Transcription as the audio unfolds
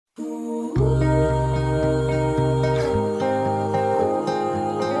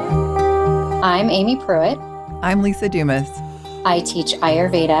I'm Amy Pruitt. I'm Lisa Dumas. I teach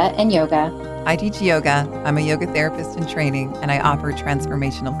Ayurveda and yoga. I teach yoga. I'm a yoga therapist in training, and I offer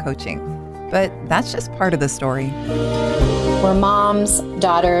transformational coaching. But that's just part of the story. We're moms,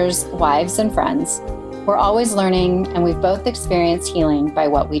 daughters, wives, and friends. We're always learning, and we've both experienced healing by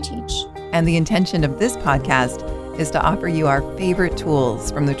what we teach. And the intention of this podcast is to offer you our favorite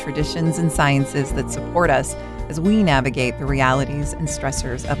tools from the traditions and sciences that support us as we navigate the realities and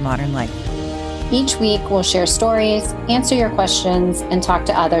stressors of modern life. Each week, we'll share stories, answer your questions, and talk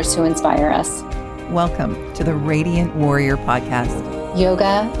to others who inspire us. Welcome to the Radiant Warrior Podcast.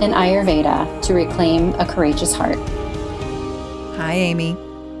 Yoga and Ayurveda to reclaim a courageous heart. Hi, Amy.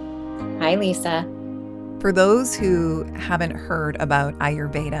 Hi, Lisa. For those who haven't heard about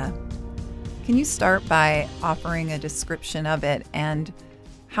Ayurveda, can you start by offering a description of it and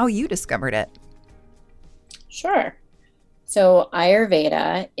how you discovered it? Sure. So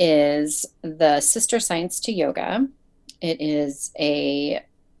Ayurveda is the sister science to yoga. It is a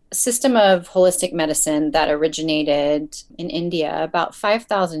system of holistic medicine that originated in India about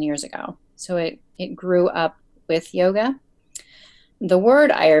 5,000 years ago. So it grew up with yoga. The word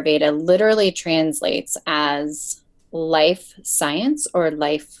Ayurveda literally translates as life science or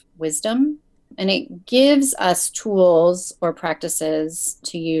life wisdom. And it gives us tools or practices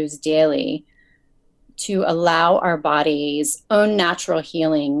to use daily to allow our body's own natural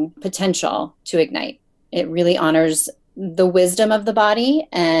healing potential to ignite. It really honors the wisdom of the body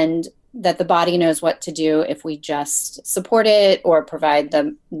and that the body knows what to do if we just support it or provide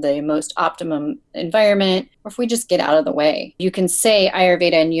the most optimum environment, or if we just get out of the way. You can say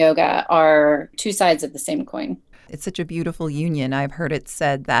Ayurveda and yoga are two sides of the same coin. It's such a beautiful union. I've heard it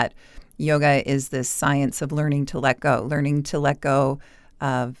said that yoga is this science of learning to let go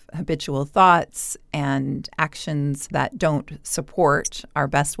of habitual thoughts and actions that don't support our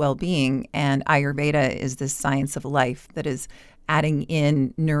best well-being. And Ayurveda is this science of life that is adding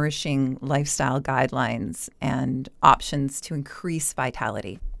in nourishing lifestyle guidelines and options to increase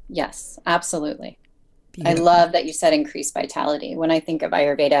vitality. Yes, absolutely. Beautiful. I love that you said increase vitality. When I think of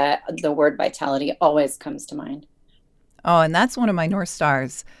Ayurveda, the word vitality always comes to mind. Oh, and that's one of my North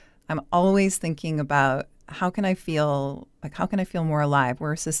Stars. I'm always thinking about how can I feel more alive?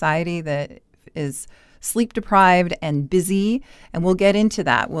 We're a society that is sleep deprived and busy, and we'll get into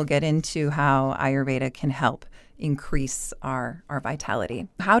that. We'll get into how Ayurveda can help increase our vitality.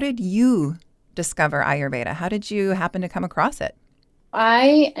 How did you discover Ayurveda? How did you happen to come across it?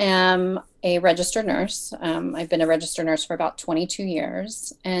 I am a registered nurse. I've been a registered nurse for about 22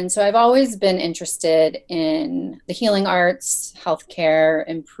 years. And so I've always been interested in the healing arts, healthcare,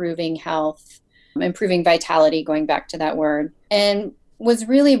 improving health, improving vitality, going back to that word, and was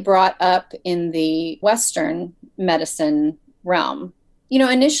really brought up in the Western medicine realm.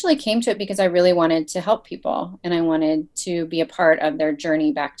 Initially came to it because I really wanted to help people and I wanted to be a part of their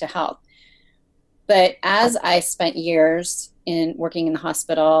journey back to health. But as I spent years in working in the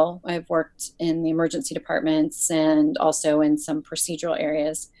hospital, I've worked in the emergency departments and also in some procedural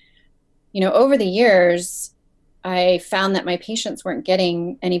areas. Over the years, I found that my patients weren't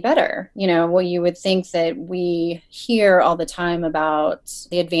getting any better. You would think that we hear all the time about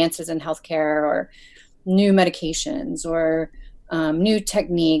the advances in healthcare or new medications or new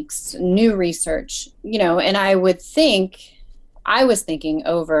techniques, new research, and I was thinking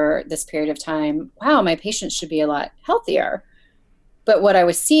over this period of time, wow, my patients should be a lot healthier. But what I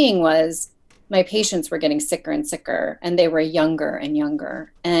was seeing was my patients were getting sicker and sicker, and they were younger and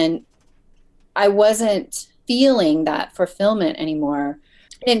younger. And I wasn't feeling that fulfillment anymore.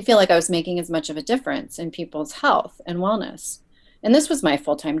 I didn't feel like I was making as much of a difference in people's health and wellness. And this was my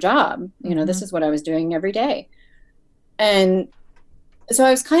full-time job. This is what I was doing every day. And so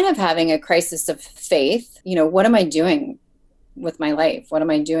I was kind of having a crisis of faith. What am I doing with my life? What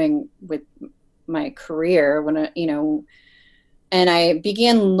am I doing with my career? And I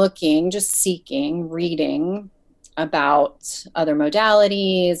began looking, just seeking, reading about other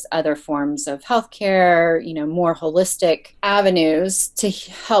modalities, other forms of healthcare, more holistic avenues to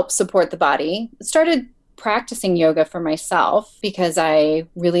help support the body. Started practicing yoga for myself because I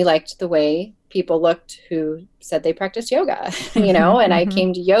really liked the way people looked who said they practiced yoga, and I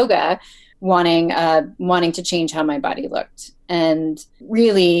came to yoga wanting to change how my body looked. And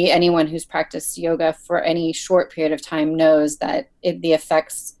really, anyone who's practiced yoga for any short period of time knows that the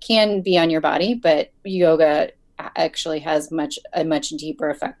effects can be on your body, but yoga actually has a much deeper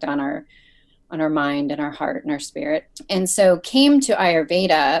effect on our mind and our heart and our spirit. And so came to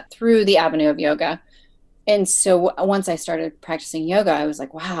Ayurveda through the avenue of yoga. And so once I started practicing yoga, I was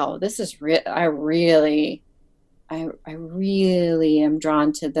like, wow, this is I really am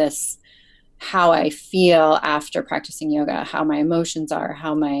drawn to this how I feel after practicing yoga, how my emotions are,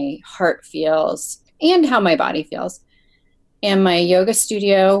 how my heart feels, and how my body feels. And my yoga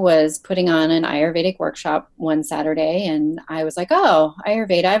studio was putting on an Ayurvedic workshop one Saturday. And I was like, oh,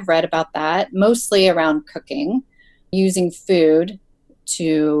 Ayurveda, I've read about that, mostly around cooking, using food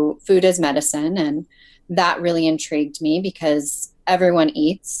as medicine. And that really intrigued me because everyone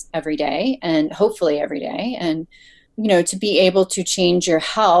eats every day and hopefully every day. And, to be able to change your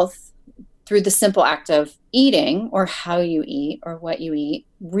health through the simple act of eating or how you eat or what you eat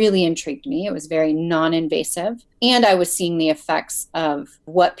really intrigued me. It was very non-invasive. And I was seeing the effects of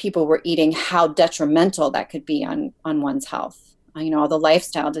what people were eating, how detrimental that could be on one's health. All the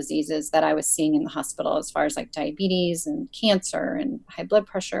lifestyle diseases that I was seeing in the hospital, as far as like diabetes and cancer and high blood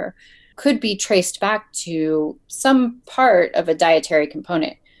pressure, could be traced back to some part of a dietary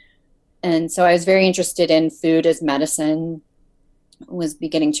component. And so I was very interested in food as medicine, was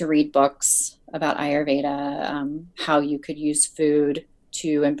beginning to read books about Ayurveda, how you could use food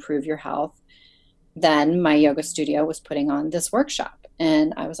to improve your health. Then my yoga studio was putting on this workshop.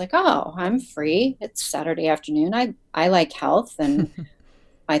 And I was like, oh, I'm free. It's Saturday afternoon. I like health and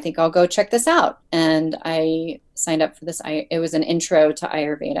I think I'll go check this out. And I signed up for this. It was an intro to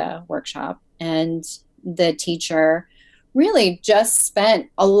Ayurveda workshop. And the teacher really just spent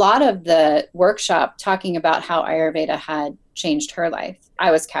a lot of the workshop talking about how Ayurveda had changed her life.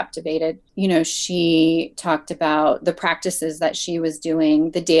 I was captivated. She talked about the practices that she was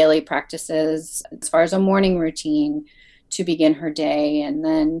doing, the daily practices, as far as a morning routine to begin her day, and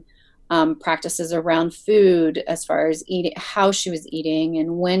then practices around food, as far as eating, how she was eating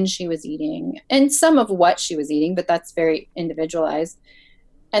and when she was eating, and some of what she was eating, but that's very individualized.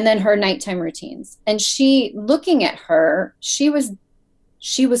 And then her nighttime routines. And looking at her, she was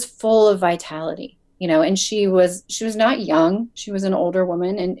full of vitality, and she was not young. She was an older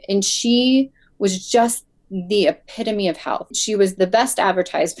woman, and she was just the epitome of health. She was the best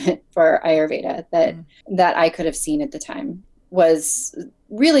advertisement for Ayurveda that I could have seen at the time. Was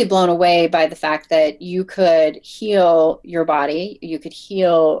really blown away by the fact that you could heal your body, you could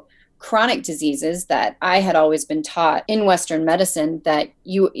heal chronic diseases that I had always been taught in Western medicine that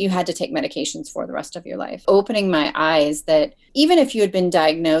you had to take medications for the rest of your life. Opening my eyes that even if you had been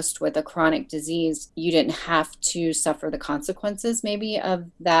diagnosed with a chronic disease, you didn't have to suffer the consequences maybe of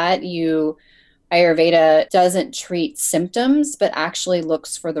that. Ayurveda doesn't treat symptoms, but actually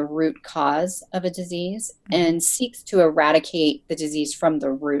looks for the root cause of a disease and seeks to eradicate the disease from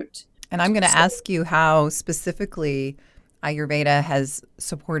the root. And I'm going to ask you how specifically Ayurveda has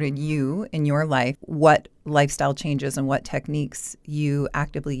supported you in your life, what lifestyle changes and what techniques you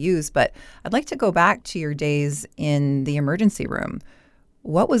actively use. But I'd like to go back to your days in the emergency room.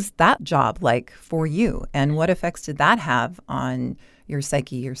 What was that job like for you? And what effects did that have on your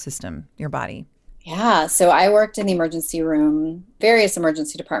psyche, your system, your body? Yeah, so I worked in the emergency room, various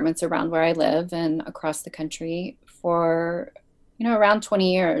emergency departments around where I live and across the country for around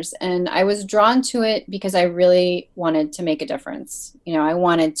 20 years. And I was drawn to it because I really wanted to make a difference. I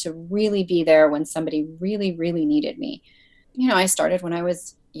wanted to really be there when somebody really, really needed me. I started when I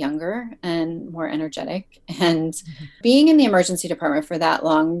was younger and more energetic. And being in the emergency department for that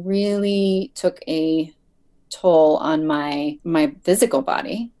long really took a toll on my physical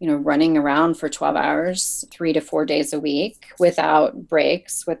body, running around for 12 hours, 3 to 4 days a week without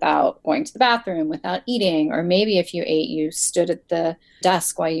breaks, without going to the bathroom, without eating, or maybe if you ate, you stood at the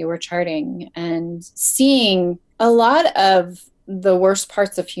desk while you were charting, and seeing a lot of the worst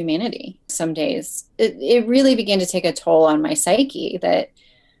parts of humanity. Some days it really began to take a toll on my psyche that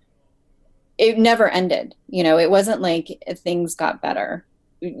it never ended. It wasn't like things got better.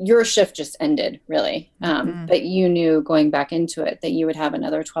 Your shift just ended, really. But you knew going back into it that you would have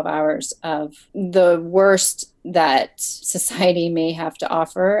another 12 hours of the worst that society may have to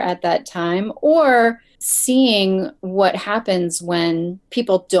offer at that time, or seeing what happens when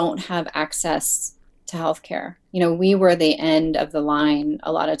people don't have access to healthcare. We were the end of the line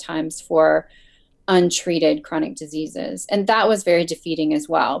a lot of times for untreated chronic diseases. And that was very defeating as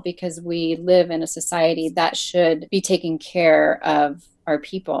well, because we live in a society that should be taking care of our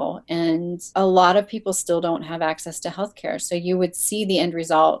people. And a lot of people still don't have access to healthcare. So you would see the end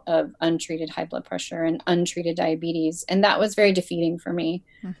result of untreated high blood pressure and untreated diabetes. And that was very defeating for me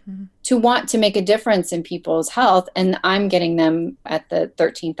to want to make a difference in people's health. And I'm getting them at the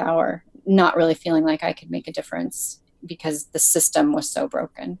 13th hour, not really feeling like I could make a difference because the system was so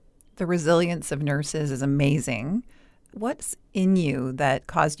broken. The resilience of nurses is amazing. What's in you that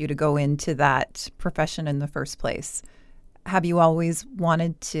caused you to go into that profession in the first place? Have you always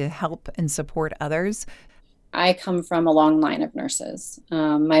wanted to help and support others? I come from a long line of nurses.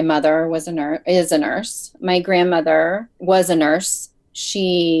 My mother was a nurse, is a nurse. My grandmother was a nurse.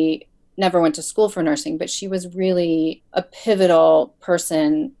 She never went to school for nursing, but she was really a pivotal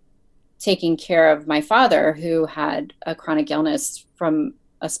person taking care of my father, who had a chronic illness from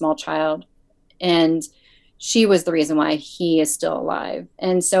a small child. And she was the reason why he is still alive.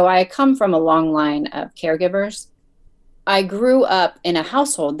 And so I come from a long line of caregivers. I grew up in a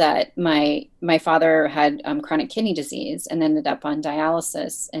household that my father had chronic kidney disease and ended up on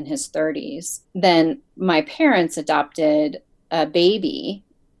dialysis in his 30s. Then my parents adopted a baby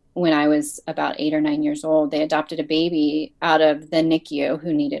when I was about 8 or 9 years old. They adopted a baby out of the NICU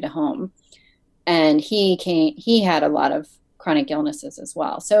who needed a home, and he had a lot of chronic illnesses as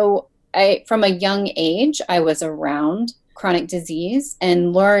well. So from a young age, I was around chronic disease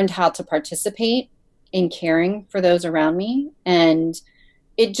and learned how to participate in caring for those around me. And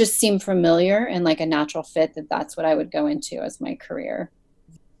it just seemed familiar and like a natural fit that that's what I would go into as my career.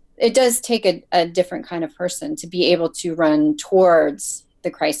 It does take a different kind of person to be able to run towards the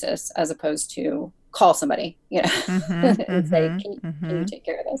crisis as opposed to call somebody, and say, can you take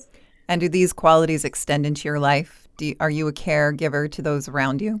care of this? And do these qualities extend into your life? Are you a caregiver to those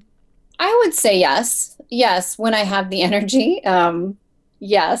around you? I would say yes. Yes, when I have the energy.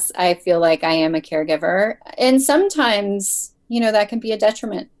 Yes, I feel like I am a caregiver. And sometimes, that can be a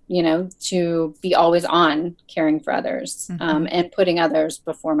detriment, to be always on caring for others, and putting others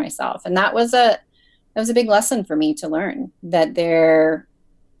before myself. And that was a big lesson for me to learn, that there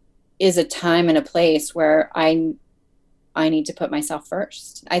is a time and a place where I need to put myself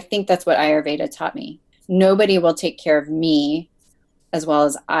first. I think that's what Ayurveda taught me. Nobody will take care of me as well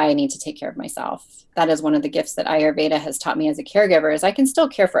as I need to take care of myself. That is one of the gifts that Ayurveda has taught me as a caregiver, is I can still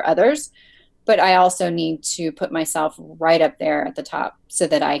care for others, but I also need to put myself right up there at the top so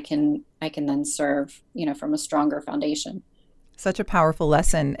that I can then serve, from a stronger foundation. Such a powerful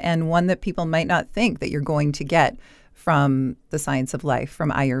lesson, and one that people might not think that you're going to get from the science of life,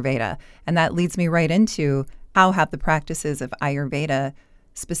 from Ayurveda. And that leads me right into, how have the practices of Ayurveda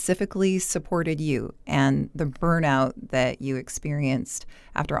specifically supported you and the burnout that you experienced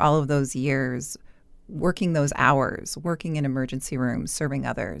after all of those years working those hours, working in emergency rooms, serving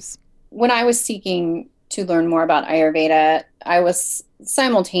others? When I was seeking to learn more about Ayurveda, I was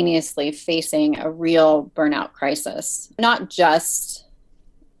simultaneously facing a real burnout crisis, not just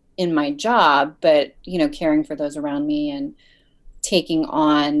in my job, but, caring for those around me and taking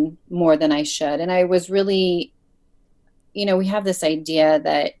on more than I should. And I was really, we have this idea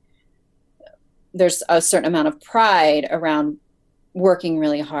that there's a certain amount of pride around working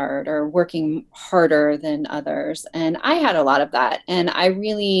really hard or working harder than others. And I had a lot of that. And I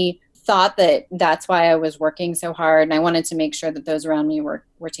really thought that that's why I was working so hard. And I wanted to make sure that those around me were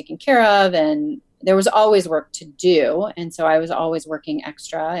taken care of. And there was always work to do. And so I was always working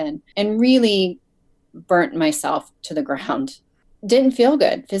extra and really burnt myself to the ground. Didn't feel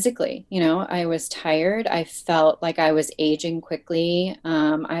good physically. I was tired. I felt like I was aging quickly.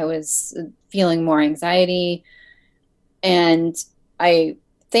 I was feeling more anxiety. And I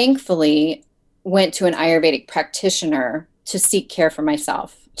thankfully went to an Ayurvedic practitioner to seek care for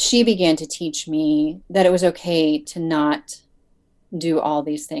myself. She began to teach me that it was okay to not do all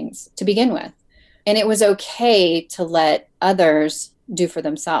these things to begin with. And it was okay to let others do for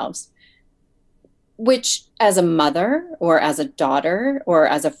themselves, which as a mother or as a daughter or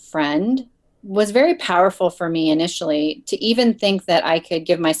as a friend was very powerful for me initially, to even think that I could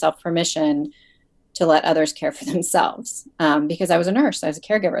give myself permission to let others care for themselves. Because I was a nurse, I was a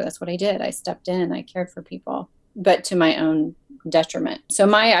caregiver. That's what I did. I stepped in, I cared for people, but to my own detriment. So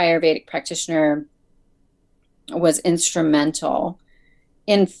my Ayurvedic practitioner was instrumental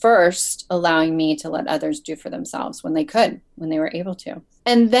in first allowing me to let others do for themselves when they could, when they were able to.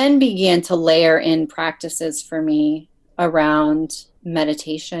 And then began to layer in practices for me around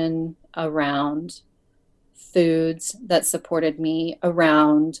meditation, around foods that supported me,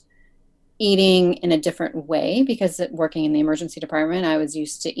 around eating in a different way, because working in the emergency department, I was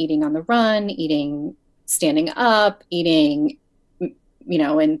used to eating on the run, eating standing up, eating,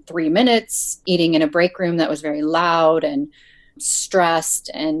 in 3 minutes, eating in a break room that was very loud and stressed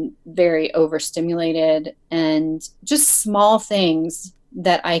and very overstimulated, and just small things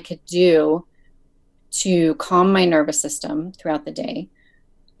that I could do to calm my nervous system throughout the day.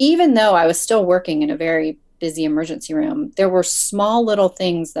 Even though I was still working in a very busy emergency room, there were small little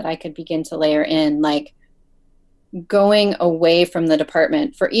things that I could begin to layer in, like going away from the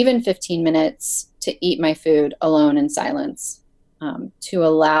department for even 15 minutes to eat my food alone in silence, to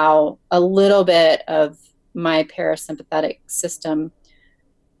allow a little bit of my parasympathetic system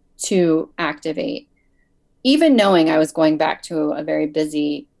to activate. even knowing I was going back to a very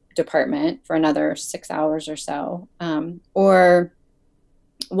busy department for another 6 hours or so, or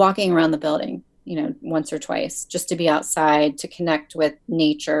walking around the building, once or twice, just to be outside, to connect with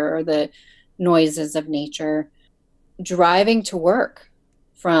nature or the noises of nature. Driving to work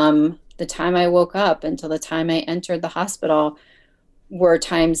from the time I woke up until the time I entered the hospital were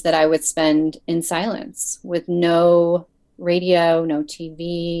times that I would spend in silence with no radio, no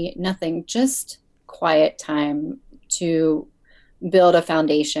TV, nothing, just quiet time to build a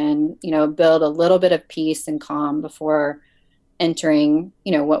foundation, build a little bit of peace and calm before entering,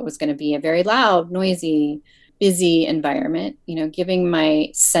 what was going to be a very loud, noisy, busy environment, giving my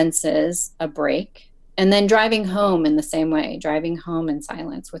senses a break. And then driving home in the same way, driving home in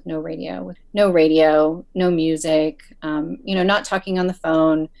silence with no radio, no music, not talking on the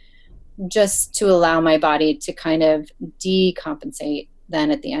phone, just to allow my body to kind of decompensate then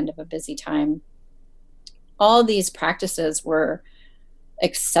at the end of a busy time. All these practices were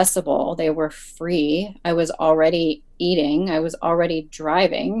accessible. They were free. I was already eating. I was already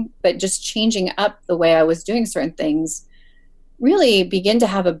driving, but just changing up the way I was doing certain things really began to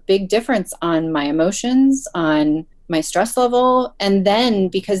have a big difference on my emotions, on my stress level. And then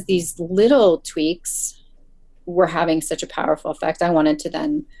because these little tweaks were having such a powerful effect, I wanted to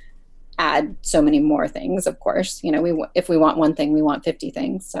then add so many more things. Of course, if we want one thing, we want 50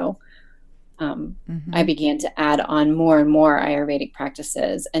 things. So I began to add on more and more Ayurvedic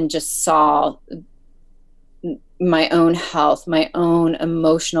practices and just saw my own health, my own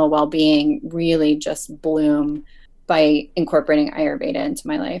emotional well-being really just bloom by incorporating Ayurveda into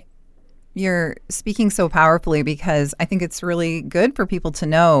my life. You're speaking so powerfully because I think it's really good for people to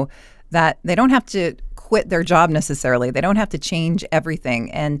know that they don't have to quit their job necessarily. They don't have to change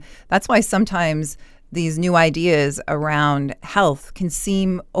everything. And that's why sometimes these new ideas around health can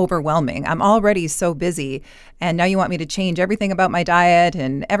seem overwhelming. I'm already so busy, and now you want me to change everything about my diet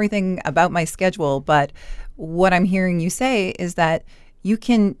and everything about my schedule. But what I'm hearing you say is that you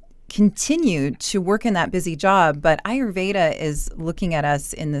can continue to work in that busy job, but Ayurveda is looking at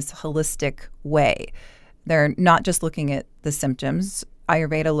us in this holistic way. They're not just looking at the symptoms.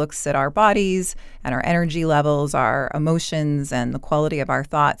 Ayurveda looks at our bodies and our energy levels, our emotions, and the quality of our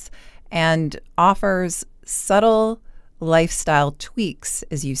thoughts, and offers subtle lifestyle tweaks,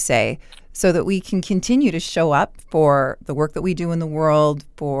 as you say, so that we can continue to show up for the work that we do in the world,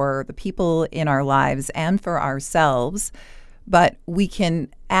 for the people in our lives, and for ourselves. But we can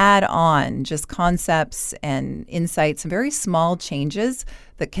add on just concepts and insights and very small changes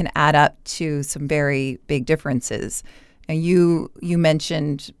that can add up to some very big differences. And you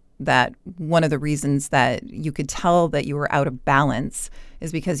mentioned that one of the reasons that you could tell that you were out of balance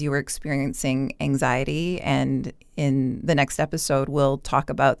is because you were experiencing anxiety. And in the next episode, we'll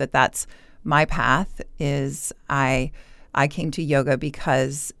talk about that. That's my path. Is I came to yoga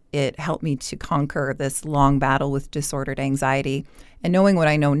because it helped me to conquer this long battle with disordered anxiety. And knowing what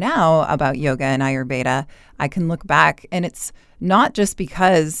I know now about yoga and Ayurveda, I can look back, and it's not just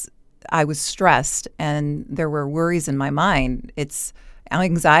because I was stressed and there were worries in my mind. It's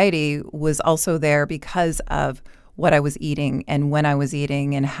anxiety was also there because of what I was eating and when I was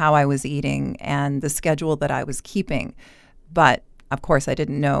eating and how I was eating and the schedule that I was keeping. But of course, I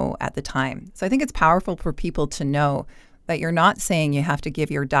didn't know at the time. So I think it's powerful for people to know that you're not saying you have to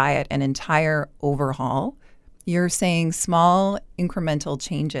give your diet an entire overhaul. You're saying small incremental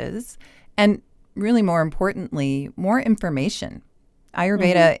changes and really more importantly, more information.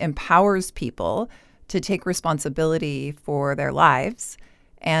 Ayurveda empowers people to take responsibility for their lives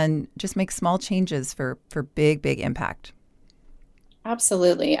and just make small changes for big, big impact.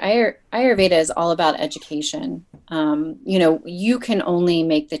 Absolutely. Ayurveda is all about education. You can only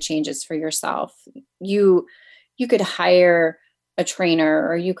make the changes for yourself. You could hire a trainer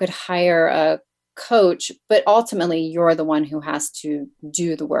or you could hire a coach, but ultimately you're the one who has to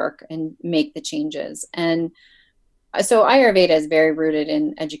do the work and make the changes. And so Ayurveda is very rooted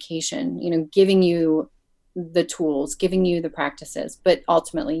in education, giving you the tools, giving you the practices, but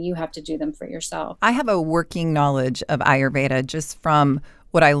ultimately you have to do them for yourself. I have a working knowledge of Ayurveda just from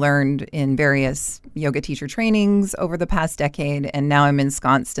what I learned in various yoga teacher trainings over the past decade. And now I'm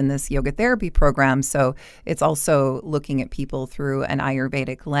ensconced in this yoga therapy program. So it's also looking at people through an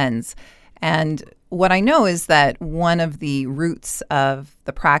Ayurvedic lens. And what I know is that one of the roots of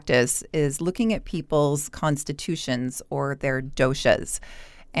the practice is looking at people's constitutions or their doshas.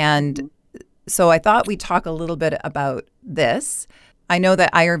 And so I thought we'd talk a little bit about this. I know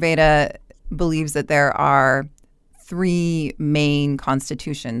that Ayurveda believes that there are 3 main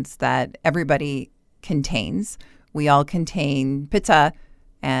constitutions that everybody contains. We all contain Pitta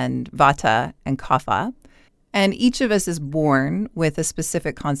and Vata and Kapha. And each of us is born with a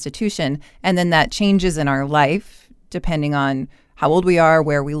specific constitution, and then that changes in our life depending on how old we are,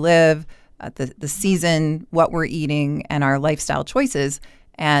 where we live, the season, what we're eating, and our lifestyle choices.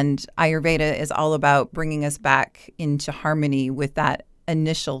 And Ayurveda is all about bringing us back into harmony with that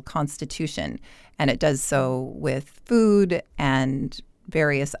initial constitution. And it does so with food and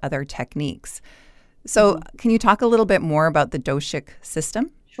various other techniques. So can you talk a little bit more about the doshic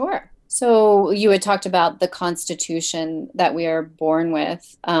system? Sure. So you had talked about the constitution that we are born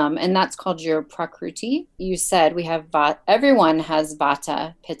with, and that's called your Prakruti. You said we have everyone has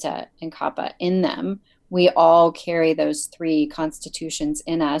Vata, Pitta, and Kapha in them. We all carry those three constitutions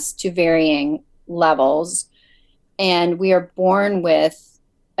in us to varying levels, and we are born with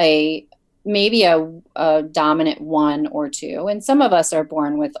maybe a dominant one or two, and some of us are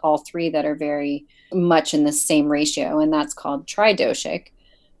born with all three that are very much in the same ratio, and that's called tridoshic.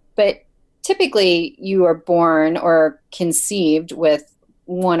 But typically you are born or conceived with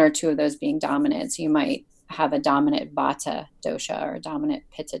one or two of those being dominant. So you might have a dominant Vata dosha or a dominant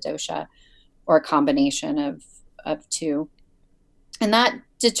Pitta dosha, or a combination of two. And that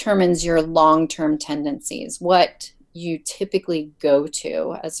determines your long-term tendencies, what you typically go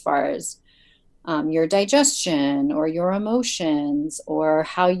to as far as your digestion or your emotions or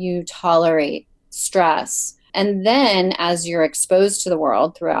how you tolerate stress. And then as you're exposed to the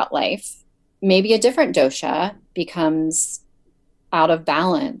world throughout life, maybe a different dosha becomes out of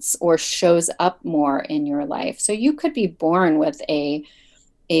balance or shows up more in your life. So you could be born with a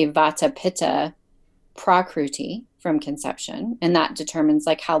Vata Pitta Prakruti from conception, and that determines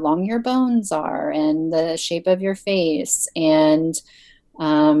like how long your bones are and the shape of your face and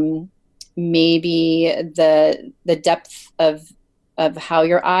maybe the depth of how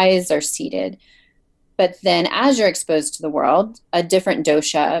your eyes are seated. But then as you're exposed to the world, a different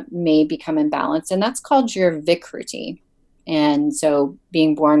dosha may become imbalanced, and that's called your Vikruti. And so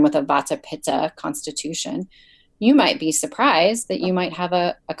being born with a Vata Pitta constitution, you might be surprised that you might have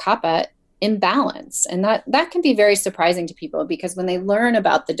a Kapha imbalance. And that can be very surprising to people, because when they learn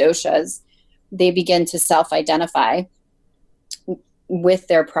about the doshas, they begin to self-identify with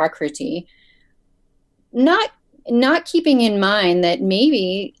their Prakruti, not keeping in mind that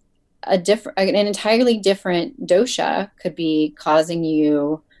maybe an entirely different dosha could be causing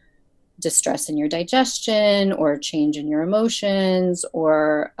you distress in your digestion or change in your emotions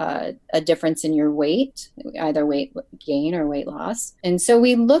or a difference in your weight, either weight gain or weight loss. And so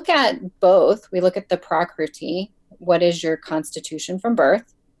we look at both. We look at the Prakruti, what is your constitution from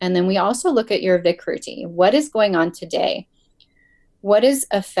birth? And then we also look at your Vikruti, what is going on today? What is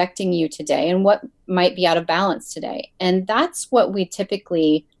affecting you today and what might be out of balance today? And that's what we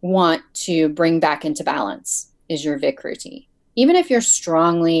typically want to bring back into balance, is your Vikruti. Even if you're a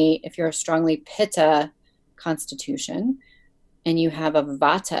strongly Pitta constitution and you have a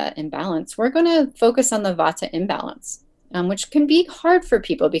Vata imbalance, we're going to focus on the Vata imbalance, which can be hard for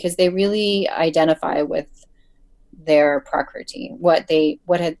people because they really identify with their Prakruti, what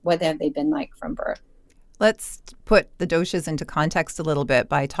have they been like from birth. Let's put the doshas into context a little bit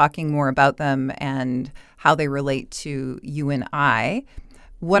by talking more about them and how they relate to you and I.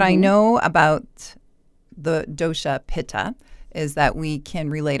 What I know about the dosha Pitta is that we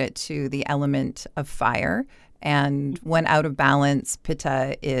can relate it to the element of fire. And when out of balance,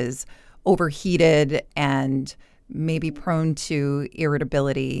 Pitta is overheated and maybe prone to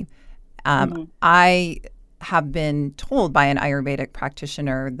irritability. I have been told by an Ayurvedic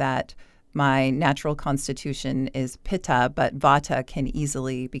practitioner that my natural constitution is Pitta, but Vata can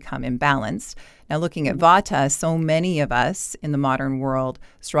easily become imbalanced. Now, looking at Vata, so many of us in the modern world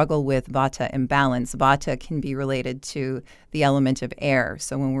struggle with Vata imbalance. Vata can be related to the element of air.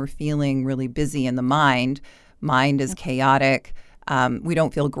 So when we're feeling really busy in the mind is chaotic, we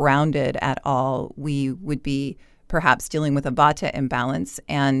don't feel grounded at all, we would be perhaps dealing with a Vata imbalance.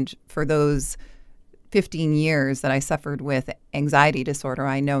 And for those 15 years that I suffered with anxiety disorder,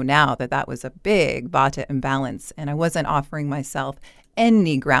 I know now that was a big Vata imbalance, and I wasn't offering myself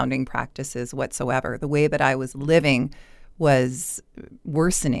any grounding practices whatsoever. The way that I was living was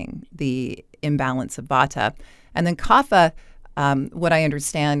worsening the imbalance of Vata. And then Kapha, what I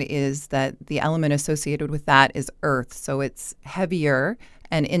understand is that the element associated with that is earth. So it's heavier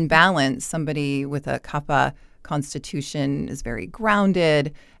and in balance. Somebody with a Kapha constitution is very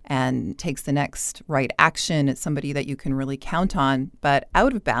grounded and takes the next right action. It's somebody that you can really count on. But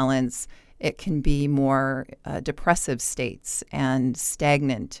out of balance, it can be more depressive states and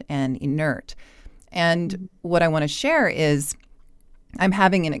stagnant and inert. And what I want to share is I'm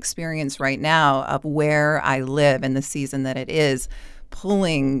having an experience right now of where I live in the season that it is.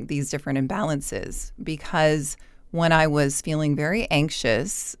 pulling these different imbalances, because when I was feeling very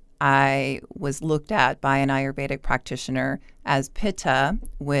anxious, I was looked at by an Ayurvedic practitioner as Pitta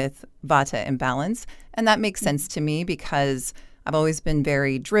with Vata imbalance. And that makes sense to me because I've always been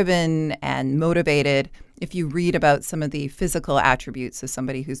very driven and motivated. If you read about some of the physical attributes of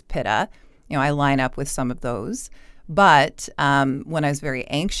somebody who's Pitta, I line up with some of those. But when I was very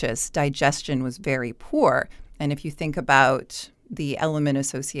anxious, digestion was very poor. And if you think about the element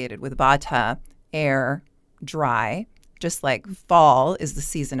associated with Vata, air, dry, just like fall is the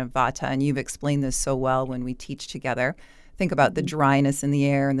season of Vata, and you've explained this so well when we teach together. Think about the dryness in the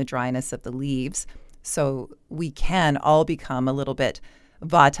air and the dryness of the leaves. So we can all become a little bit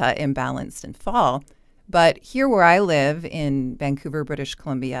Vata imbalanced in fall. But here where I live in Vancouver, British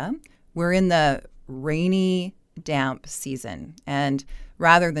Columbia, we're in the rainy, damp season. And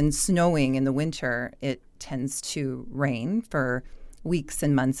rather than snowing in the winter, it tends to rain for weeks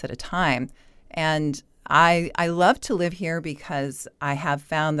and months at a time. And I love to live here because I have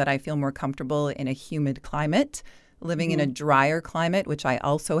found that I feel more comfortable in a humid climate. Living in a drier climate, which I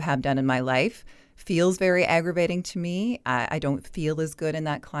also have done in my life, feels very aggravating to me. I don't feel as good in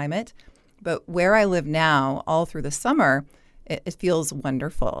that climate. But where I live now, all through the summer, it feels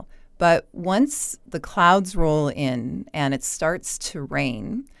wonderful. But once the clouds roll in and it starts to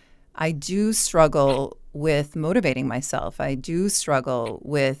rain, I do struggle with motivating myself. I do struggle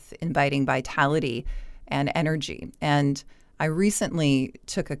with inviting vitality and energy. And I recently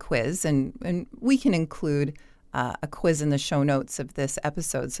took a quiz, and we can include a quiz in the show notes of this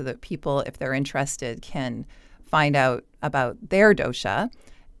episode so that people, if they're interested, can find out about their dosha.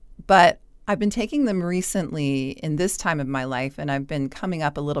 But I've been taking them recently in this time of my life, and I've been coming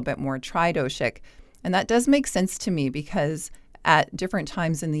up a little bit more tridoshic. And that does make sense to me because at different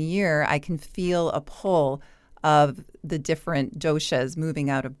times in the year, I can feel a pull of the different doshas moving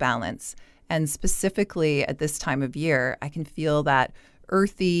out of balance. And specifically at this time of year, I can feel that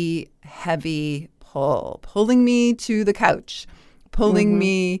earthy, heavy pull, pulling me to the couch, pulling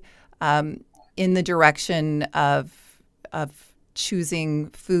me in the direction of choosing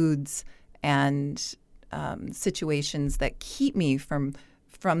foods and situations that keep me from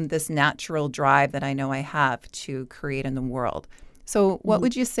this natural drive that I know I have to create in the world. So what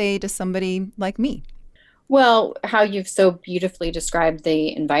would you say to somebody like me? Well, how you've so beautifully described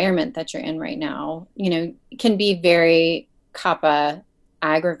the environment that you're in right now, can be very kapha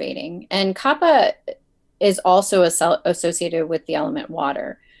aggravating. And kapha is also associated with the element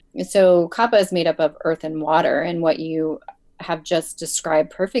water. So kapha is made up of earth and water. And what you have just described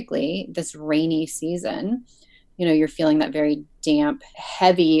perfectly, this rainy season, you're feeling that very damp,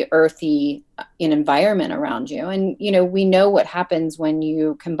 heavy, earthy environment around you. And, we know what happens when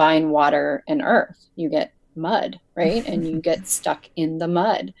you combine water and earth. You get mud, right? And you get stuck in the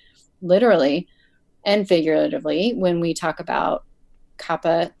mud, literally and figuratively. When we talk about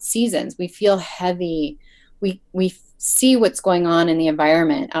kapha seasons, we feel heavy. We see what's going on in the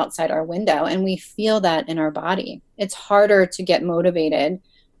environment outside our window, and we feel that in our body. It's harder to get motivated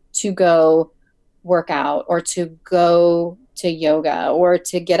to go work out or to go to yoga or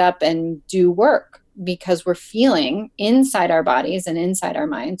to get up and do work because we're feeling inside our bodies and inside our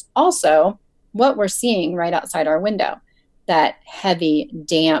minds also what we're seeing right outside our window, that heavy,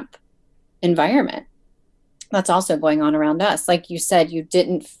 damp environment that's also going on around us. Like you said, you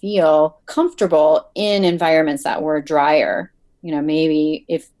didn't feel comfortable in environments that were drier. Maybe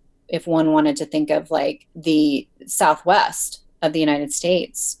if one wanted to think of like the Southwest of the United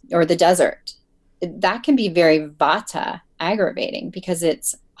States or the desert, that can be very Vata aggravating because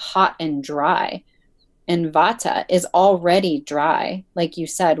it's hot and dry. And Vata is already dry, like you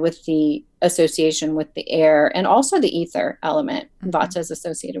said, with the association with the air and also the ether element Vata is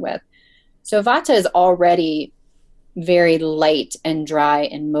associated with. So Vata is already very light and dry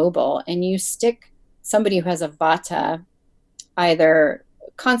and mobile. And you stick somebody who has a Vata, either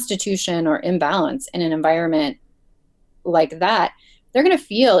constitution or imbalance, in an environment like that, they're going to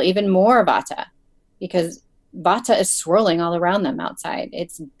feel even more Vata because Vata is swirling all around them outside.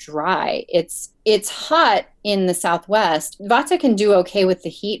 It's dry. It's hot in the Southwest. Vata can do okay with the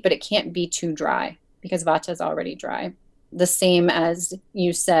heat, but it can't be too dry because Vata is already dry. The same as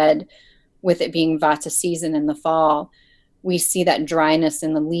you said, with it being Vata season in the fall, we see that dryness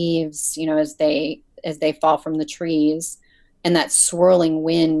in the leaves, as they fall from the trees, and that swirling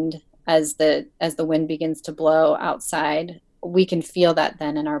wind as the wind begins to blow outside. We can feel that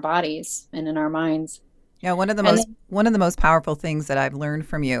then in our bodies and in our minds. Yeah, one of the most powerful things that I've learned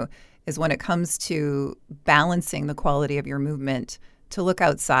from you is when it comes to balancing the quality of your movement, to look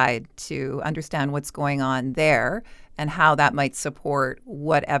outside, to understand what's going on there, and how that might support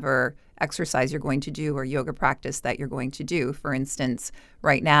whatever exercise you're going to do or yoga practice that you're going to do. For instance,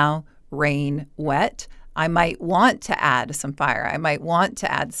 right now, rain, wet. I might want to add some fire. I might want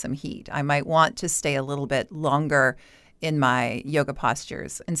to add some heat. I might want to stay a little bit longer in my yoga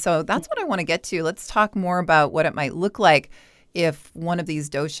postures. And so that's what I want to get to. Let's talk more about what it might look like if one of these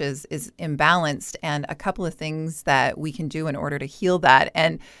doshas is imbalanced and a couple of things that we can do in order to heal that.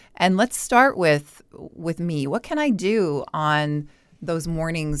 And let's start with me. What can I do on those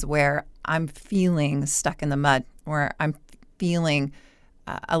mornings where I'm feeling stuck in the mud, where I'm feeling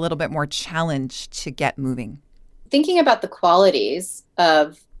a little bit more challenged to get moving? Thinking about the qualities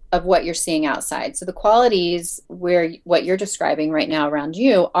of what you're seeing outside. So the qualities where what you're describing right now around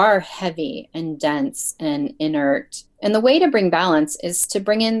you are heavy and dense and inert. And the way to bring balance is to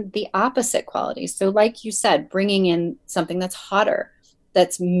bring in the opposite qualities. So like you said, bringing in something that's hotter,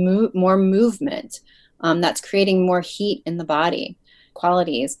 that's more movement, that's creating more heat in the body.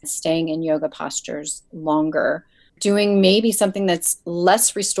 Qualities, staying in yoga postures longer, doing maybe something that's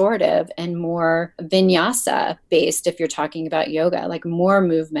less restorative and more vinyasa based if you're talking about yoga, like more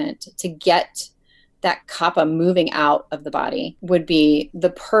movement to get that kapha moving out of the body would be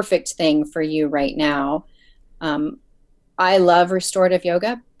the perfect thing for you right now. I love restorative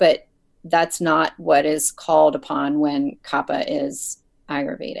yoga, but that's not what is called upon when kapha is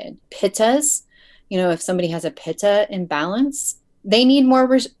aggravated. Pittas, if somebody has a pitta imbalance, they need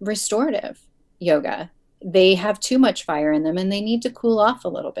more restorative yoga. They have too much fire in them and they need to cool off a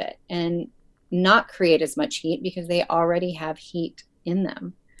little bit and not create as much heat because they already have heat in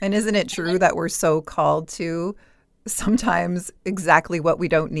them. And isn't it true that we're so called to sometimes exactly what we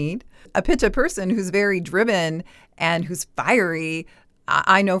don't need? A pitta person who's very driven and who's fiery,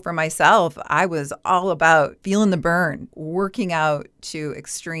 I know for myself, I was all about feeling the burn, working out to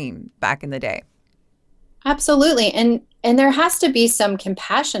extreme back in the day. Absolutely. And there has to be some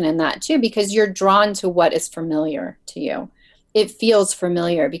compassion in that too, because you're drawn to what is familiar to you. It feels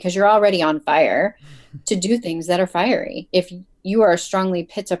familiar because you're already on fire to do things that are fiery. If you are a strongly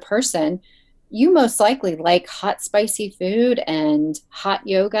pitta person, you most likely like hot, spicy food and hot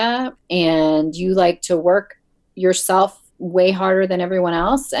yoga, and you like to work yourself way harder than everyone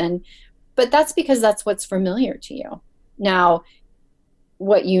else. But that's because that's what's familiar to you. Now,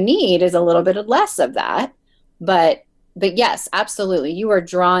 what you need is a little bit less of that, but yes, absolutely. You are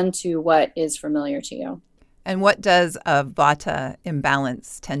drawn to what is familiar to you. And what does a vata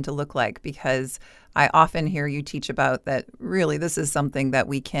imbalance tend to look like? Because I often hear you teach about that really this is something that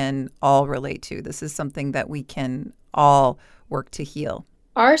we can all relate to. This is something that we can all work to heal.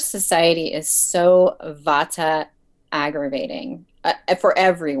 Our society is so vata aggravating for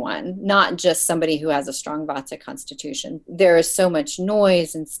everyone, not just somebody who has a strong vata constitution. There is so much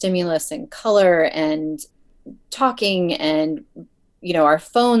noise and stimulus and color and talking, and our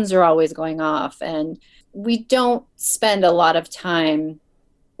phones are always going off, and we don't spend a lot of time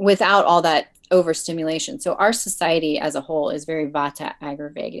without all that overstimulation. So our society as a whole is very vata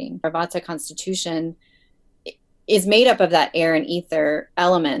aggravating. Our vata constitution is made up of that air and ether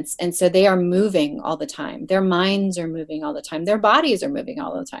elements, and so they are moving all the time. Their minds are moving all the time. Their bodies are moving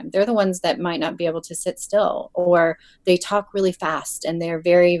all the time. They're the ones that might not be able to sit still, or they talk really fast and they're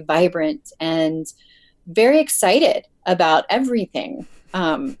very vibrant and very excited about everything.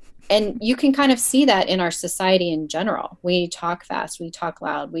 And you can kind of see that in our society in general. We talk fast, we talk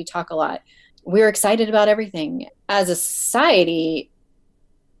loud, we talk a lot. We're excited about everything. As a society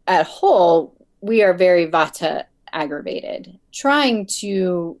at whole, we are very vata aggravated, trying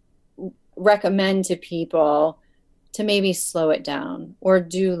to recommend to people to maybe slow it down or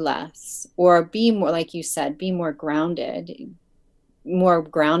do less or be more, like you said, be more grounded. More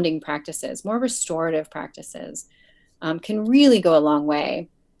grounding practices, more restorative practices can really go a long way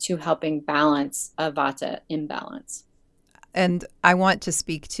to helping balance a vata imbalance. And I want to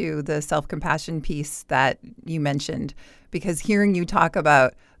speak to the self-compassion piece that you mentioned, because hearing you talk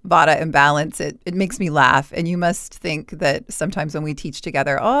about vata imbalance, it makes me laugh. And you must think that sometimes when we teach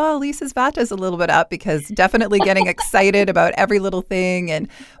together, oh, Lisa's vata is a little bit up, because definitely getting excited about every little thing and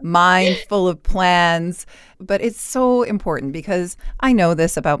mind full of plans. But it's so important because I know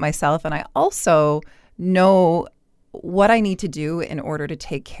this about myself, and I also know what I need to do in order to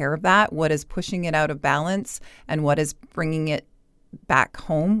take care of that, what is pushing it out of balance and what is bringing it back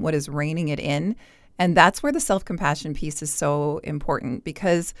home, what is reining it in. And that's where the self-compassion piece is so important,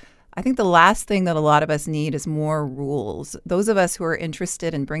 because I think the last thing that a lot of us need is more rules. Those of us who are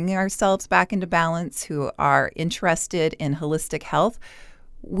interested in bringing ourselves back into balance, who are interested in holistic health,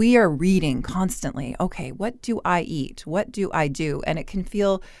 we are reading constantly. Okay, what do I eat? What do I do? And it can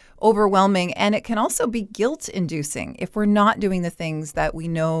feel overwhelming, and it can also be guilt inducing if we're not doing the things that we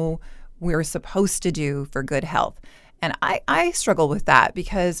know we're supposed to do for good health. And I struggle with that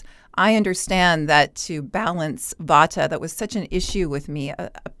because I understand that to balance Vata, that was such an issue with me,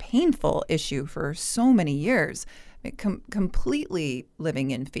 a painful issue for so many years, completely living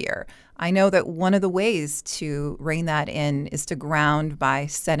in fear. I know that one of the ways to rein that in is to ground by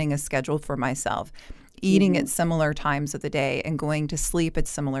setting a schedule for myself, eating at similar times of the day and going to sleep at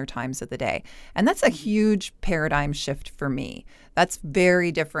similar times of the day. And that's a huge paradigm shift for me. That's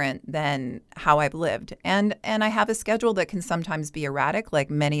very different than how I've lived. And I have a schedule that can sometimes be erratic, like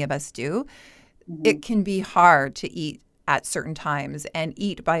many of us do. It can be hard to eat at certain times and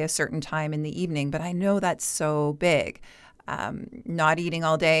eat by a certain time in the evening, but I know that's so big. Not eating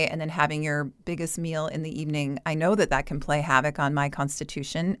all day and then having your biggest meal in the evening, I know that that can play havoc on my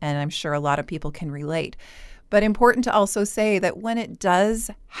constitution, and I'm sure a lot of people can relate. But important to also say that when it does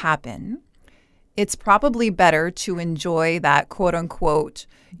happen, it's probably better to enjoy that quote unquote,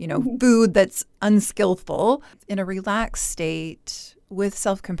 food that's unskillful in a relaxed state with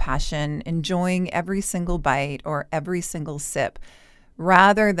self-compassion, enjoying every single bite or every single sip,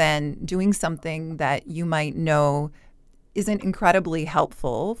 rather than doing something that you might know isn't incredibly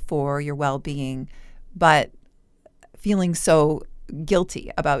helpful for your well-being, but feeling so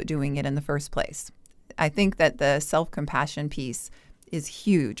guilty about doing it in the first place. I think that the self-compassion piece is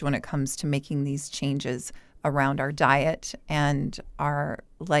huge when it comes to making these changes around our diet and our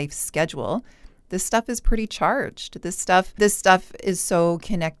life schedule. This stuff is pretty charged. This stuff is so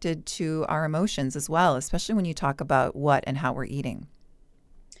connected to our emotions as well, especially when you talk about what and how we're eating.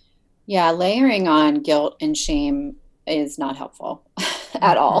 Yeah, layering on guilt and shame is not helpful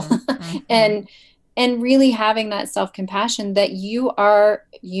at all. And really having that self-compassion that you are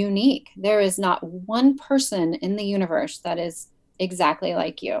unique. There is not one person in the universe that is exactly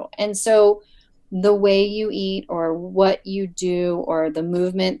like you. And so the way you eat or what you do or the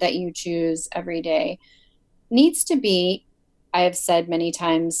movement that you choose every day needs to be, I have said many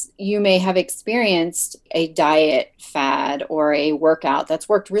times, you may have experienced a diet fad or a workout that's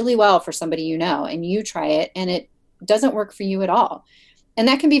worked really well for somebody and you try it and it doesn't work for you at all. And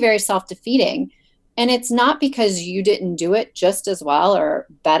that can be very self-defeating. And it's not because you didn't do it just as well or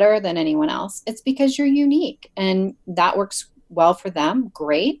better than anyone else. It's because you're unique and that works well for them,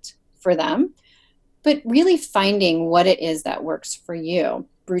 great for them. But really finding what it is that works for you.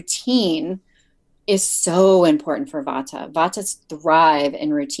 Routine is so important for Vata. Vatas thrive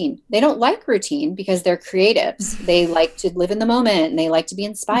in routine. They don't like routine because they're creatives. They like to live in the moment and they like to be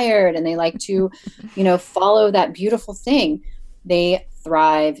inspired and they like to, follow that beautiful thing. They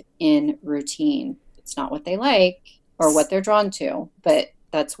thrive in routine. It's not what they like or what they're drawn to, but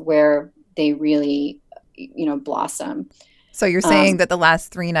that's where they really, blossom. So you're saying that the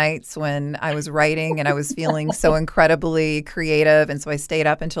last 3 nights when I was writing and I was feeling so incredibly creative, and so I stayed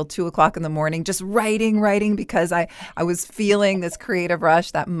up until 2:00 in the morning just writing because I was feeling this creative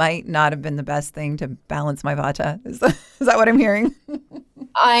rush, that might not have been the best thing to balance my Vata. Is that what I'm hearing?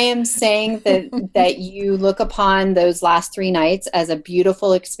 I am saying that you look upon those last 3 nights as a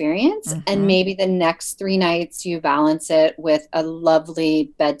beautiful experience, and maybe the next 3 nights you balance it with a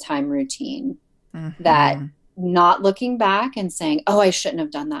lovely bedtime routine that not looking back and saying, oh, I shouldn't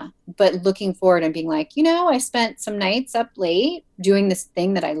have done that, but looking forward and being like, I spent some nights up late doing this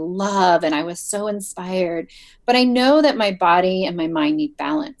thing that I love and I was so inspired, but I know that my body and my mind need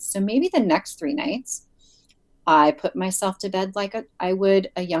balance. So maybe the next 3 nights I put myself to bed like I would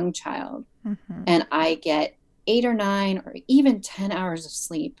a young child, and I get 8 or 9 or even 10 hours of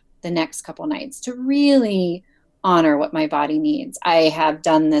sleep the next couple nights to really honor what my body needs. I have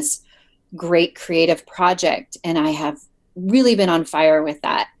done this great creative project and I have really been on fire with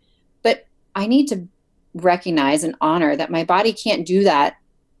that. But I need to recognize and honor that my body can't do that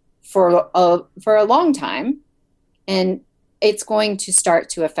for a long time. And it's going to start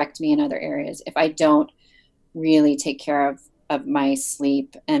to affect me in other areas if I don't really take care of my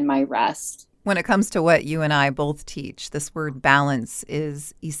sleep and my rest. When it comes to what you and I both teach, this word balance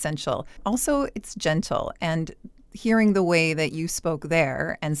is essential. Also, it's gentle. And hearing the way that you spoke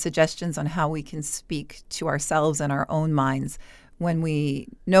there and suggestions on how we can speak to ourselves and our own minds when we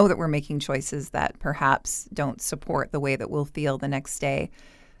know that we're making choices that perhaps don't support the way that we'll feel the next day.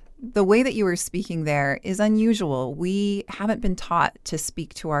 The way that you were speaking there is unusual. We haven't been taught to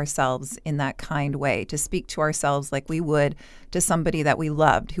speak to ourselves in that kind way, to speak to ourselves like we would to somebody that we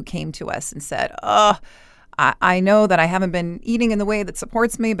loved who came to us and said, oh, I know that I haven't been eating in the way that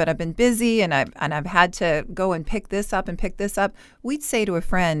supports me, but I've been busy and I've had to go and pick this up and pick this up. We'd say to a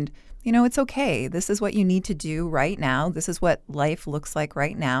friend, it's okay. This is what you need to do right now. This is what life looks like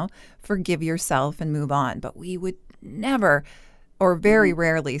right now. Forgive yourself and move on. But we would never or very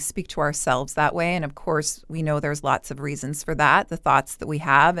rarely speak to ourselves that way. And of course, we know there's lots of reasons for that. The thoughts that we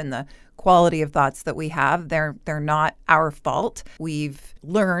have and the quality of thoughts that we have, they're not our fault. We've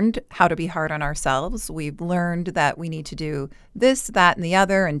learned how to be hard on ourselves. We've learned that we need to do this, that, and the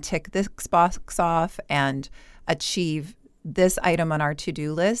other and tick this box off and achieve this item on our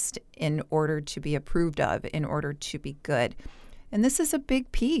to-do list in order to be approved of, in order to be good. And this is a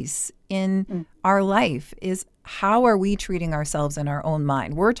big piece in our life, is how are we treating ourselves in our own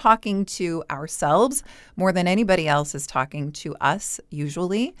mind? We're talking to ourselves more than anybody else is talking to us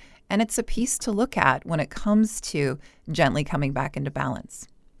usually. And it's a piece to look at when it comes to gently coming back into balance.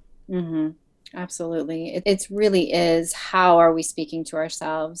 Mm-hmm. Absolutely. It really is, how are we speaking to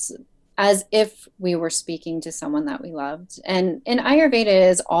ourselves as if we were speaking to someone that we loved. And Ayurveda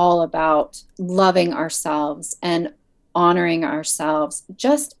is all about loving ourselves and honoring ourselves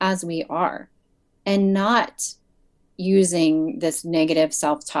just as we are, and not using this negative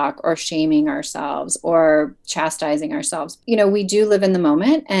self-talk or shaming ourselves or chastising ourselves. We do live in the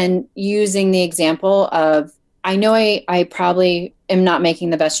moment, and using the example of, I know I probably am not making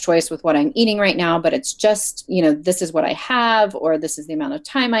the best choice with what I'm eating right now, but it's just, this is what I have, or this is the amount of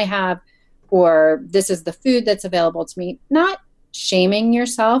time I have, or this is the food that's available to me. Not shaming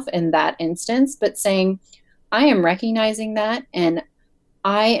yourself in that instance, but saying, I am recognizing that, and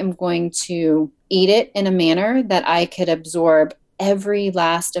I am going to eat it in a manner that I could absorb every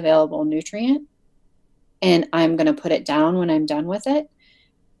last available nutrient, and I'm going to put it down when I'm done with it.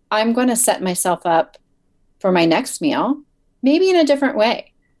 I'm going to set myself up for my next meal, maybe in a different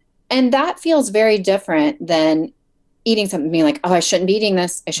way. And that feels very different than eating something, being like, oh, I shouldn't be eating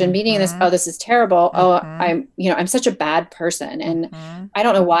this. I shouldn't be eating this. Oh, this is terrible. Oh, I'm such a bad person. And I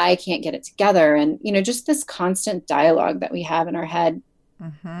don't know why I can't get it together. And, just this constant dialogue that we have in our head.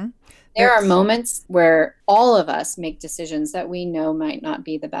 There are moments where all of us make decisions that we know might not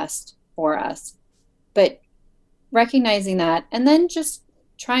be the best for us, but recognizing that and then just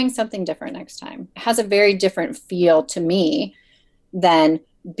trying something different next time has a very different feel to me than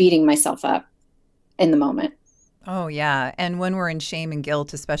beating myself up in the moment. Oh, yeah. And when we're in shame and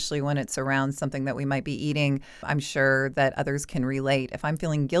guilt, especially when it's around something that we might be eating, I'm sure that others can relate. If I'm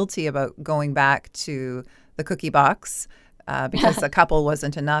feeling guilty about going back to the cookie box because a couple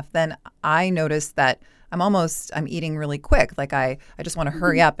wasn't enough, then I notice that I'm eating really quick. Like I just want to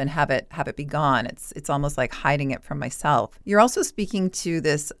hurry up and have it be gone. It's almost like hiding it from myself. You're also speaking to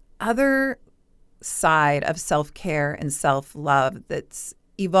this other side of self-care and self-love that's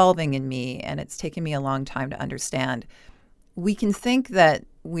evolving in me, and it's taken me a long time to understand. We can think that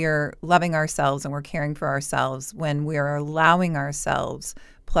we're loving ourselves and we're caring for ourselves when we're allowing ourselves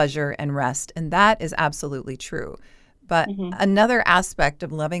pleasure and rest, and that is absolutely true. But another aspect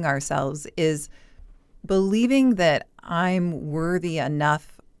of loving ourselves is believing that I'm worthy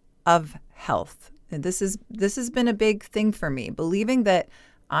enough of health. And this has been a big thing for me, believing that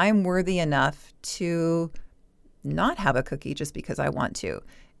I'm worthy enough to not have a cookie just because I want to.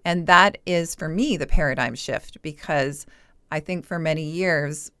 And that is, for me, the paradigm shift, because I think for many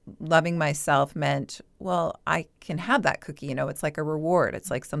years, loving myself meant, well, I can have that cookie. It's like a reward. It's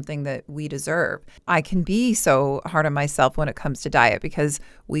like something that we deserve. I can be so hard on myself when it comes to diet because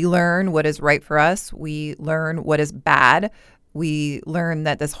we learn what is right for us. We learn what is bad. We learn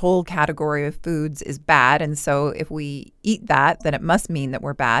that this whole category of foods is bad. And so if we eat that, then it must mean that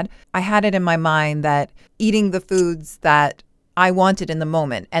we're bad. I had it in my mind that eating the foods that I wanted in the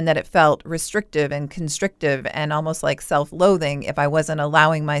moment and that it felt restrictive and constrictive and almost like self-loathing if I wasn't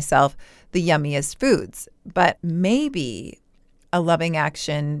allowing myself the yummiest foods. But maybe a loving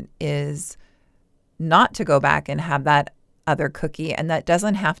action is not to go back and have that other cookie, and that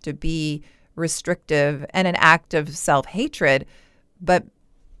doesn't have to be restrictive and an act of self-hatred, but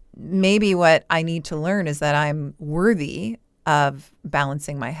maybe what I need to learn is that I'm worthy of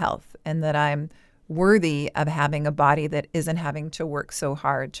balancing my health and that I'm worthy of having a body that isn't having to work so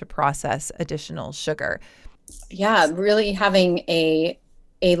hard to process additional sugar. Yeah, really having a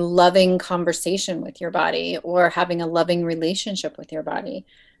loving conversation with your body, or having a loving relationship with your body,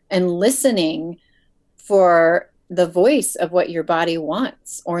 and listening for the voice of what your body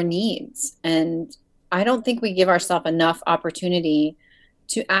wants or needs. And I don't think we give ourselves enough opportunity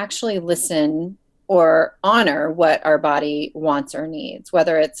to actually listen or honor what our body wants or needs,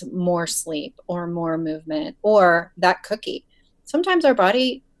 whether it's more sleep or more movement or that cookie. Sometimes our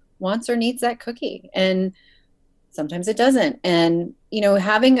body wants or needs that cookie. And sometimes it doesn't. And,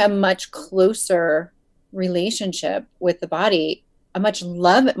 having a much closer relationship with the body, a much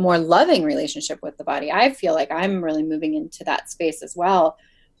more loving relationship with the body. I feel like I'm really moving into that space as well,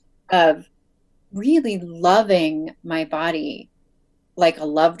 of really loving my body like a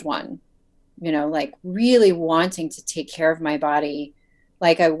loved one, like really wanting to take care of my body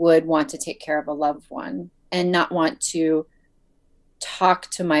like I would want to take care of a loved one, and not want to talk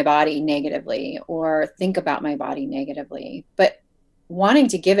to my body negatively or think about my body negatively, but wanting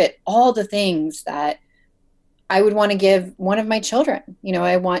to give it all the things that I would want to give one of my children.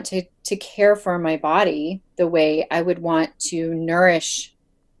 I want to care for my body the way I would want to nourish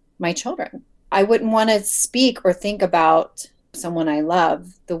my children. I wouldn't want to speak or think about someone I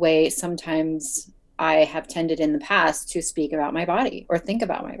love the way sometimes I have tended in the past to speak about my body or think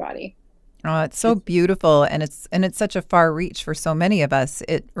about my body. Oh, it's so beautiful, and it's such a far reach for so many of us.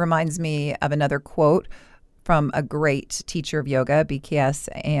 It reminds me of another quote from a great teacher of yoga, BKS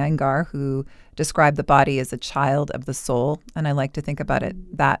Iyengar, who described the body as a child of the soul, and I like to think about it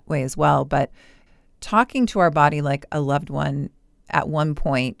that way as well. But talking to our body like a loved one at one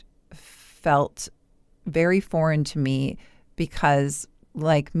point felt very foreign to me, because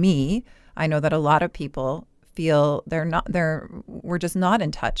like me, I know that a lot of people feel we're just not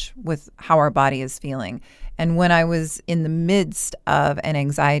in touch with how our body is feeling. And when I was in the midst of an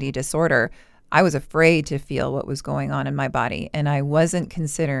anxiety disorder, I was afraid to feel what was going on in my body. And I wasn't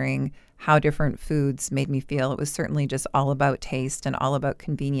considering how different foods made me feel. It was certainly just all about taste and all about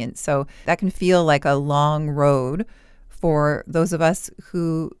convenience. So that can feel like a long road for those of us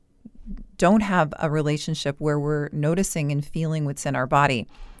who don't have a relationship where we're noticing and feeling what's in our body.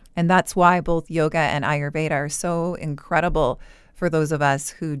 And that's why both yoga and Ayurveda are so incredible for those of us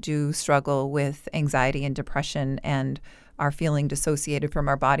who do struggle with anxiety and depression and are feeling dissociated from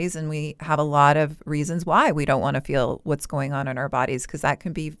our bodies. And we have a lot of reasons why we don't want to feel what's going on in our bodies, because that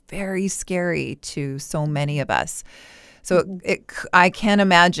can be very scary to so many of us. So I can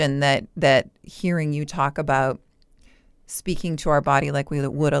imagine that hearing you talk about speaking to our body like we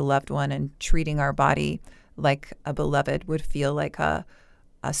would a loved one and treating our body like a beloved would feel like a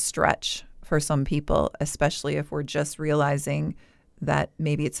stretch for some people, especially if we're just realizing that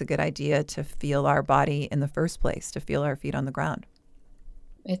maybe it's a good idea to feel our body in the first place, to feel our feet on the ground.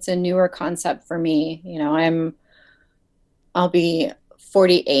 It's a newer concept for me. I'll be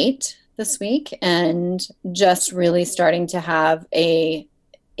 48 this week, and just really starting to have a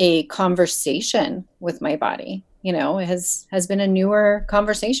conversation with my body. It has been a newer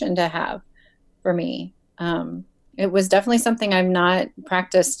conversation to have for me. It was definitely something I've not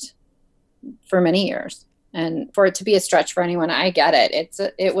practiced for many years. And for it to be a stretch for anyone, I get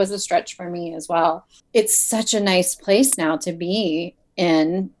it. It was a stretch for me as well. It's such a nice place now to be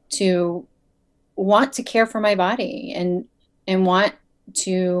in, to want to care for my body and want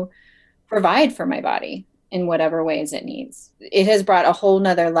to provide for my body in whatever ways it needs. It has brought a whole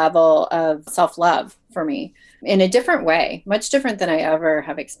nother level of self-love for me in a different way, much different than I ever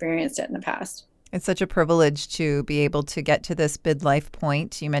have experienced it in the past. It's such a privilege to be able to get to this midlife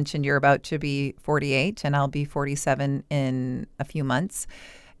point. You mentioned you're about to be 48, and I'll be 47 in a few months.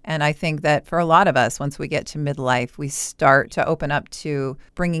 And I think that for a lot of us, once we get to midlife, we start to open up to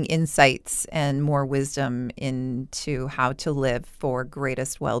bringing insights and more wisdom into how to live for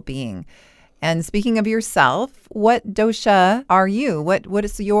greatest well-being. And speaking of yourself, what dosha are you? What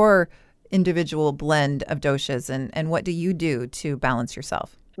is your individual blend of doshas, and what do you do to balance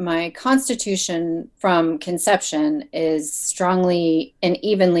yourself? My constitution from conception is strongly and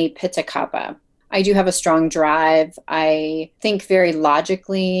evenly Pitta Kapha. I do have a strong drive. I think very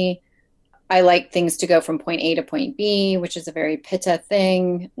logically. I like things to go from point A to point B, which is a very Pitta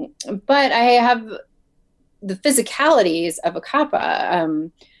thing. But I have the physicalities of a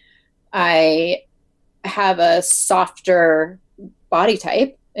Kapha. I have a softer body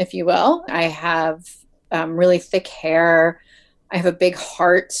type, if you will. I have really thick hair. I have a big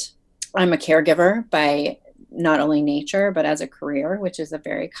heart. I'm a caregiver by not only nature, but as a career, which is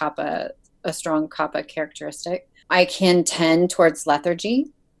a strong Kapha characteristic. I can tend towards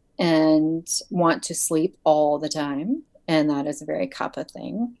lethargy and want to sleep all the time. And that is a very Kapha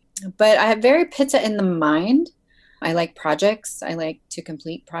thing. But I have very Pitta in the mind. I like projects. I like to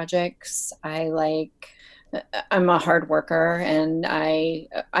complete projects. I'm a hard worker, and I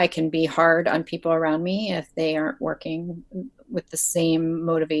can be hard on people around me if they aren't working with the same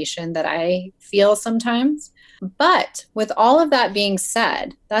motivation that I feel sometimes. But with all of that being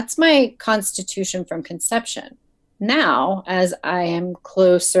said, that's my constitution from conception. Now, as I am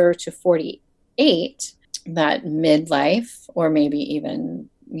closer to 48, that midlife, or maybe even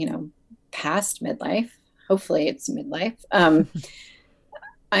past midlife. Hopefully it's midlife.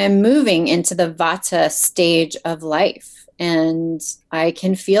 I am moving into the Vata stage of life, and I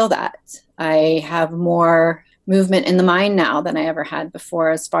can feel that. I have more movement in the mind now than I ever had before,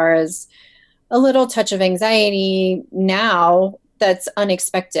 as far as a little touch of anxiety now that's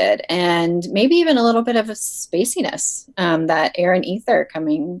unexpected, and maybe even a little bit of a spaciness, that air and ether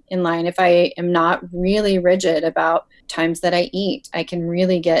coming in line. If I am not really rigid about times that I eat, I can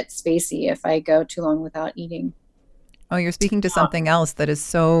really get spacey if I go too long without eating. Oh, you're speaking to something else that is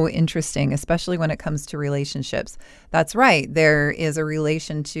so interesting, especially when it comes to relationships. That's right. There is a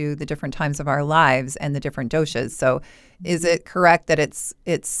relation to the different times of our lives and the different doshas. So is it correct that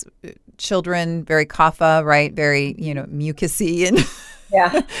it's children, very kapha, right? Very, mucusy, and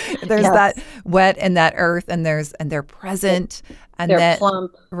Yeah. there's Yes. that wet and that earth, and they're present, and They're that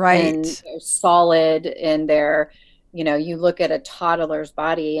plump and right. they're solid, and you look at a toddler's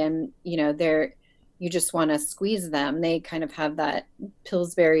body, and you just want to squeeze them. They kind of have that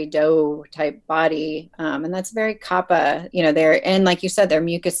Pillsbury dough type body. And that's very kappa, and like you said, they're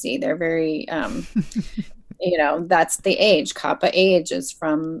mucusy. They're very, that's the age. Kappa age is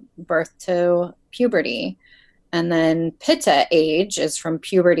from birth to puberty. And then Pitta age is from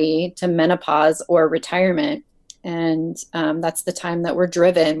puberty to menopause or retirement. And that's the time that we're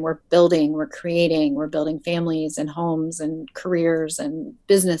driven, we're building, we're creating, we're building families and homes and careers and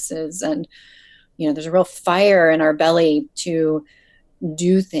businesses. And, there's a real fire in our belly to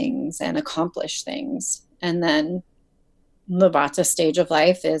do things and accomplish things. And then the Vata stage of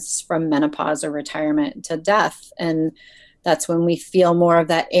life is from menopause or retirement to death. And that's when we feel more of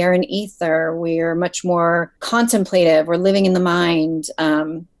that air and ether. We're much more contemplative. We're living in the mind.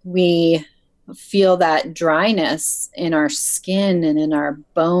 We feel that dryness in our skin and in our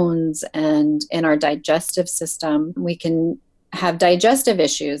bones and in our digestive system. We can have digestive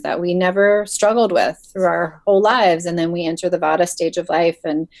issues that we never struggled with through our whole lives. And then we enter the Vata stage of life,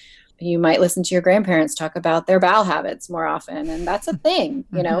 and you might listen to your grandparents talk about their bowel habits more often. And that's a thing,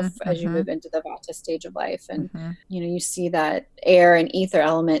 as you move into the Vata stage of life. And, you see that air and ether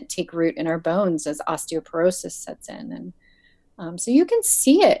element take root in our bones as osteoporosis sets in. And so you can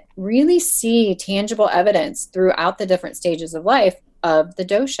really see tangible evidence throughout the different stages of life of the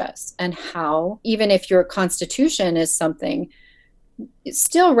doshas, and how, even if your constitution is something, it's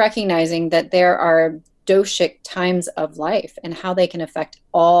still recognizing that there are doshic times of life and how they can affect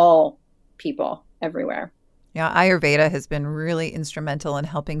all people everywhere. Yeah, Ayurveda has been really instrumental in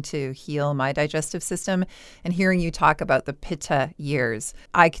helping to heal my digestive system. And hearing you talk about the Pitta years,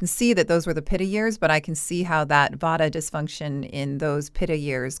 I can see that those were the Pitta years, but I can see how that Vata dysfunction in those Pitta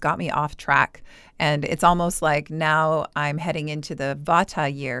years got me off track. And it's almost like now I'm heading into the Vata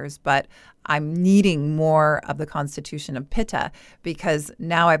years, but I'm needing more of the constitution of Pitta, because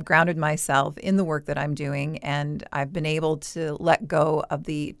now I've grounded myself in the work that I'm doing, and I've been able to let go of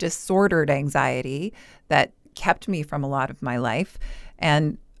the disordered anxiety that kept me from a lot of my life.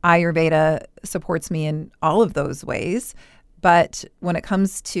 And Ayurveda supports me in all of those ways. But when it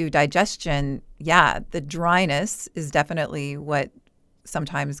comes to digestion, the dryness is definitely what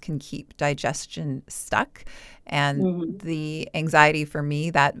sometimes can keep digestion stuck. And the anxiety for me,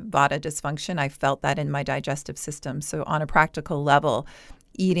 that Vata dysfunction, I felt that in my digestive system. So on a practical level,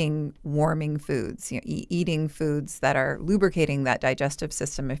 eating warming foods, eating foods that are lubricating that digestive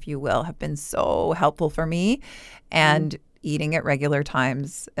system, if you will, have been so helpful for me, and eating at regular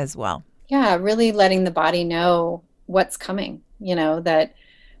times as well. Yeah, really letting the body know what's coming, that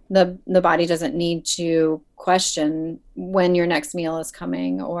the body doesn't need to question when your next meal is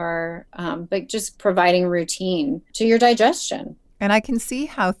coming, or but just providing routine to your digestion. And I can see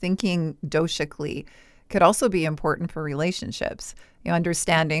how thinking doshically could also be important for relationships.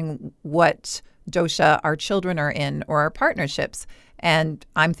 Understanding what dosha our children are in, or our partnerships. And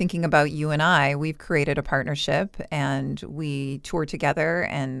I'm thinking about you and I. We've created a partnership, and we tour together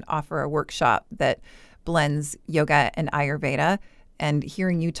and offer a workshop that blends yoga and Ayurveda. And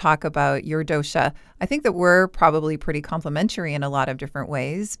hearing you talk about your dosha, I think that we're probably pretty complementary in a lot of different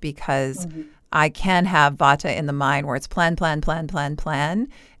ways, because I can have Vata in the mind where it's plan, plan, plan, plan, plan,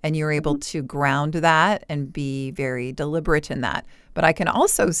 and you're able to ground that and be very deliberate in that. But I can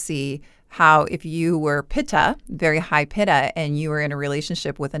also see how if you were Pitta, very high Pitta, and you were in a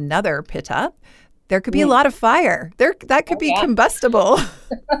relationship with another Pitta, there could be a lot of fire. That could be combustible.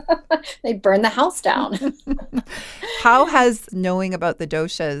 They burn the house down. How has knowing about the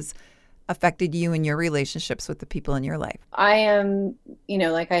doshas affected you in your relationships with the people in your life? I am,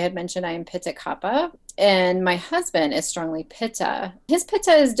 like I had mentioned, I am Pitta Kapha, and my husband is strongly Pitta. His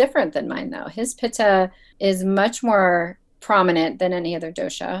Pitta is different than mine, though. His Pitta is much more prominent than any other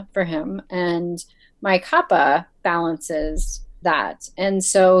dosha for him. And my kapha balances that. And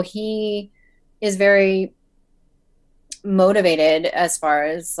so he is very motivated as far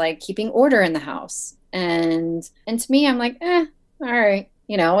as like keeping order in the house. And to me, I'm like, all right,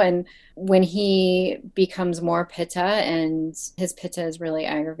 and when he becomes more pitta and his pitta is really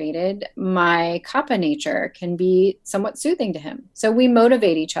aggravated, my kapha nature can be somewhat soothing to him. So we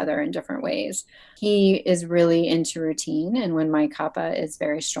motivate each other in different ways. He is really into routine. And when my kapha is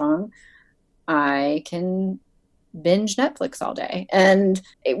very strong, I can binge Netflix all day. And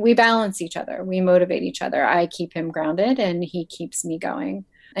we balance each other. We motivate each other. I keep him grounded and he keeps me going.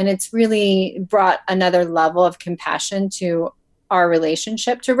 And it's really brought another level of compassion to our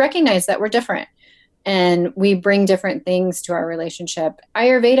relationship, to recognize that we're different and we bring different things to our relationship.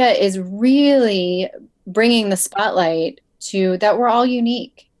 Ayurveda is really bringing the spotlight to that we're all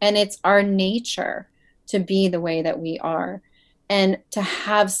unique, and it's our nature to be the way that we are, and to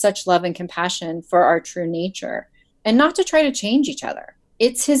have such love and compassion for our true nature, and not to try to change each other.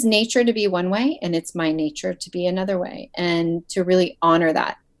 It's his nature to be one way, and it's my nature to be another way, and to really honor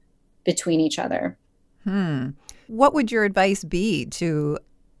that between each other. What would your advice be to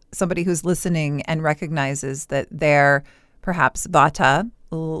somebody who's listening and recognizes that they're perhaps vata,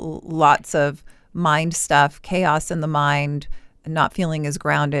 lots of mind stuff, chaos in the mind, not feeling as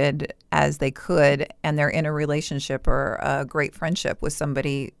grounded as they could, and they're in a relationship or a great friendship with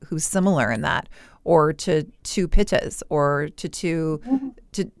somebody who's similar in that, or to two pittas, or to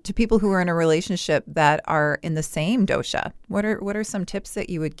people who are in a relationship that are in the same dosha? What are some tips that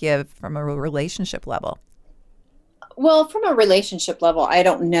you would give from a relationship level? Well, from a relationship level, I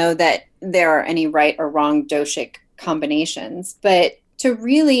don't know that there are any right or wrong doshic combinations, but to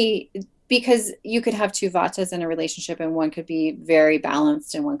really, because you could have two vatas in a relationship and one could be very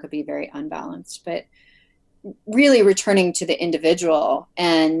balanced and one could be very unbalanced, but really returning to the individual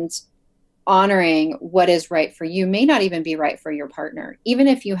and honoring what is right for you may not even be right for your partner, even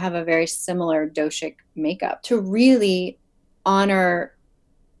if you have a very similar doshic makeup, to really honor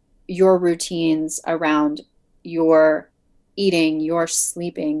your routines around your eating, your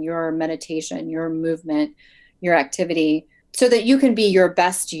sleeping, your meditation, your movement, your activity, so that you can be your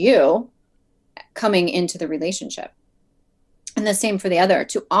best you coming into the relationship. And the same for the other,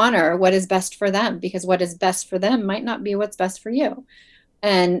 to honor what is best for them, because what is best for them might not be what's best for you.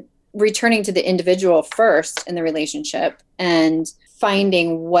 And returning to the individual first in the relationship and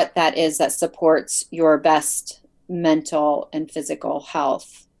finding what that is that supports your best mental and physical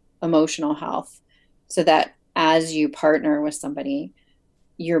health, emotional health, so that as you partner with somebody,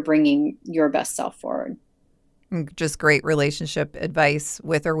 you're bringing your best self forward. Just great relationship advice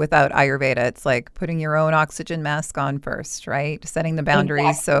with or without Ayurveda. It's like putting your own oxygen mask on first, right? Setting the boundaries.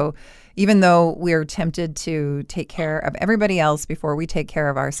 Exactly. So even though we're tempted to take care of everybody else before we take care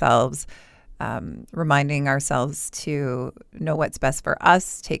of ourselves, reminding ourselves to know what's best for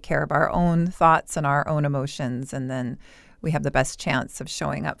us, take care of our own thoughts and our own emotions, and then we have the best chance of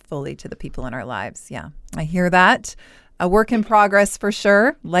showing up fully to the people in our lives. Yeah, I hear that. A work in progress for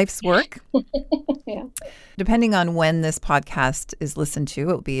sure. Life's work. Yeah. Depending on when this podcast is listened to, it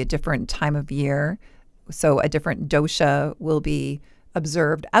will be a different time of year. So a different dosha will be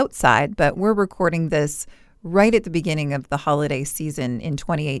observed outside, but we're recording this right at the beginning of the holiday season in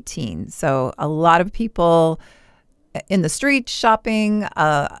 2018. So a lot of people in the street shopping,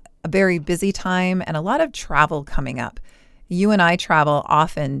 a very busy time, and a lot of travel coming up. You and I travel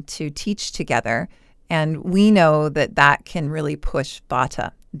often to teach together, and we know that that can really push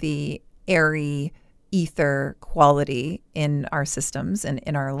vata, the airy ether quality in our systems and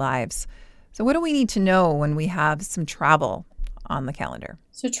in our lives. So what do we need to know when we have some travel on the calendar?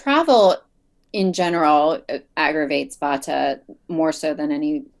 So travel in general aggravates vata more so than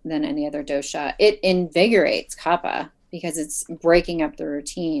any other dosha. It invigorates kapha because it's breaking up the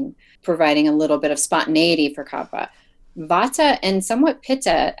routine, providing a little bit of spontaneity for kapha. Vata and somewhat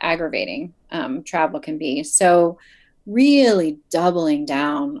pitta aggravating travel can be. So really doubling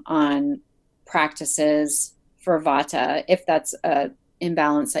down on practices for vata, if that's a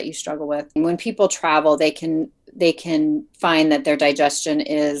imbalance that you struggle with. When people travel, they can find that their digestion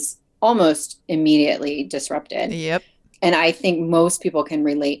is almost immediately disrupted. Yep. And I think most people can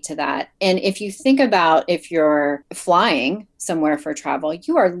relate to that. And if you think about if you're flying somewhere for travel,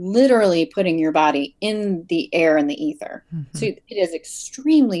 you are literally putting your body in the air and the ether. Mm-hmm. So it is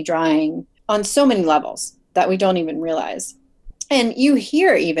extremely drying on so many levels that we don't even realize. And you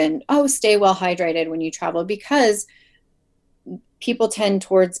hear even, stay well hydrated when you travel, because people tend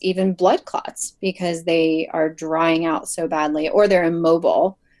towards even blood clots because they are drying out so badly, or they're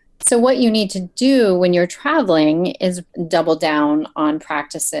immobile So, what you need to do when you're traveling is double down on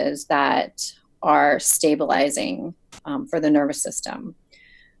practices that are stabilizing for the nervous system,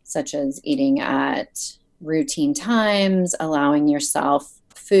 such as eating at routine times, allowing yourself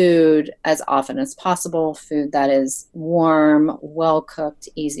food as often as possible, food that is warm, well cooked,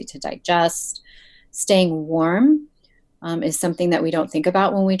 easy to digest. Staying warm is something that we don't think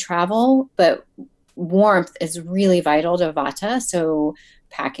about when we travel, but warmth is really vital to Vata. So,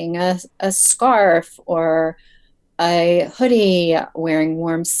 packing a scarf or a hoodie, wearing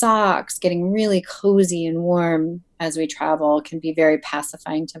warm socks, getting really cozy and warm as we travel can be very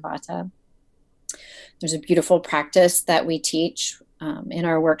pacifying to Vata. There's a beautiful practice that we teach in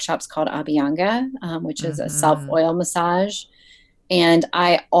our workshops called Abhyanga, which is a self Mm-hmm. oil massage. And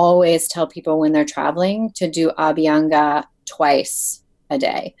I always tell people when they're traveling to do Abhyanga twice a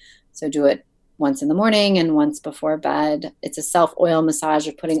day. So do it once in the morning and once before bed. It's a self oil massage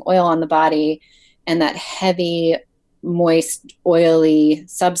of putting oil on the body, and that heavy, moist, oily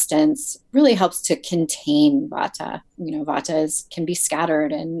substance really helps to contain Vata. Vata can be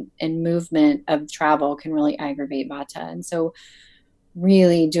scattered, and movement of travel can really aggravate Vata. And so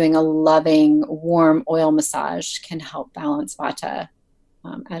really doing a loving, warm oil massage can help balance Vata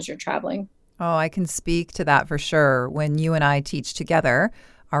as you're traveling. Oh, I can speak to that for sure. When you and I teach together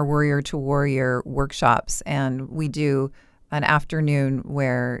our Warrior to Warrior workshops, and we do an afternoon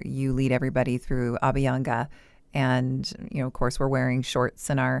where you lead everybody through Abhyanga. And, of course, we're wearing shorts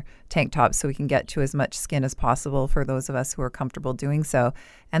and our tank tops so we can get to as much skin as possible for those of us who are comfortable doing so.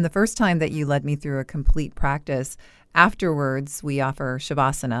 And the first time that you led me through a complete practice, afterwards, we offer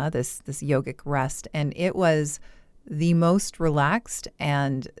Shavasana, this yogic rest. And it was the most relaxed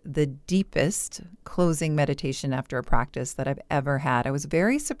and the deepest closing meditation after a practice that I've ever had. I was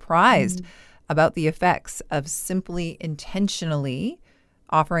very surprised about the effects of simply intentionally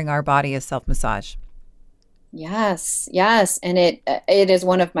offering our body a self-massage. Yes, yes, and it is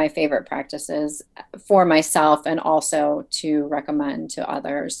one of my favorite practices for myself and also to recommend to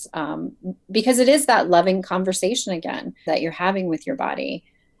others, because it is that loving conversation again that you're having with your body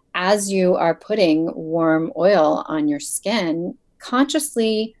as you are putting warm oil on your skin.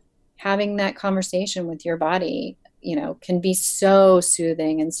 Consciously having that conversation with your body, can be so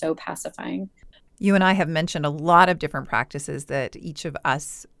soothing and so pacifying. You and I have mentioned a lot of different practices that each of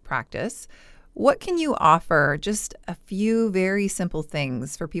us practice. What can you offer, just a few very simple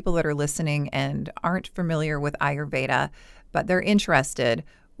things for people that are listening and aren't familiar with Ayurveda, but they're interested?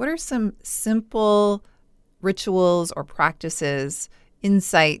 What are some simple rituals or practices,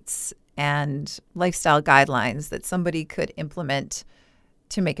 insights, and lifestyle guidelines that somebody could implement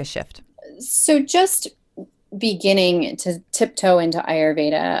to make a shift? So just beginning to tiptoe into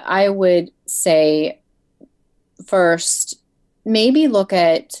Ayurveda, I would say first, maybe look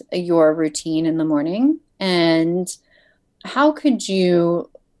at your routine in the morning and how could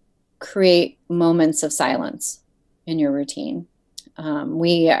you create moments of silence in your routine.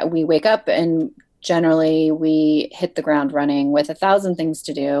 We wake up and generally we hit the ground running with 1,000 things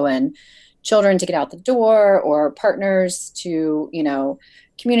to do and children to get out the door or partners to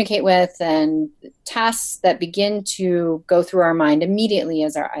communicate with, and tasks that begin to go through our mind immediately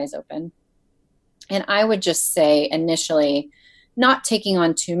as our eyes open. And I would just say initially, not taking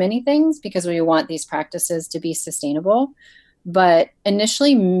on too many things because we want these practices to be sustainable. But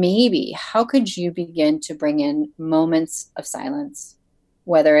initially, maybe how could you begin to bring in moments of silence,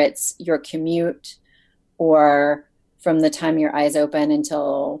 whether it's your commute or from the time your eyes open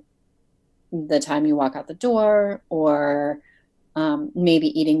until the time you walk out the door, or maybe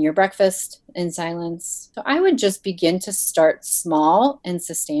eating your breakfast in silence. So I would just begin to start small and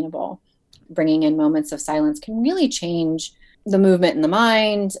sustainable. Bringing in moments of silence can really change the movement in the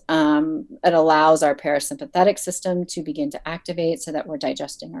mind. It allows our parasympathetic system to begin to activate so that we're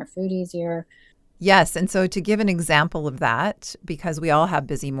digesting our food easier. Yes. And so to give an example of that, because we all have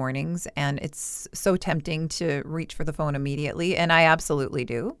busy mornings and it's so tempting to reach for the phone immediately. And I absolutely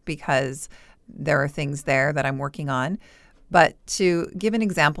do, because there are things there that I'm working on. But to give an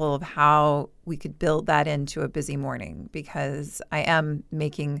example of how we could build that into a busy morning, because I am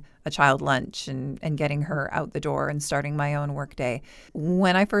making a child lunch and getting her out the door and starting my own workday.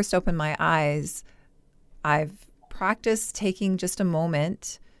 When I first open my eyes, I've practiced taking just a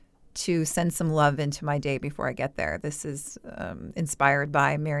moment to send some love into my day before I get there. This is inspired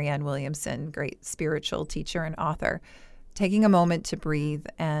by Marianne Williamson, great spiritual teacher and author. Taking a moment to breathe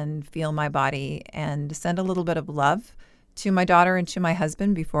and feel my body and send a little bit of love to my daughter and to my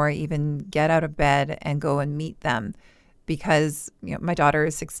husband before I even get out of bed and go and meet them. because my daughter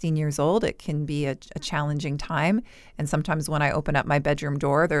is 16 years old. It can be a challenging time. And sometimes when I open up my bedroom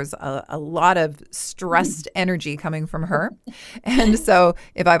door, there's a lot of stressed energy coming from her. And so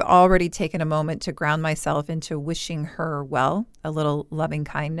if I've already taken a moment to ground myself into wishing her well, a little loving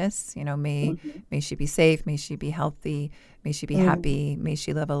kindness, may she be safe, may she be healthy, may she be happy, may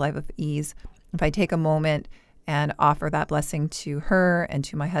she live a life of ease. If I take a moment and offer that blessing to her and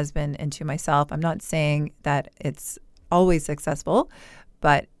to my husband and to myself, I'm not saying that it's always successful,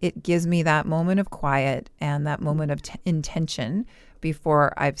 but it gives me that moment of quiet and that moment of intention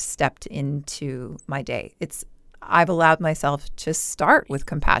before I've stepped into my day. I've allowed myself to start with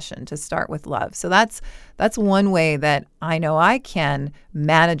compassion, to start with love. So that's one way that I know I can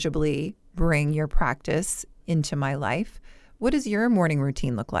manageably bring your practice into my life. What does your morning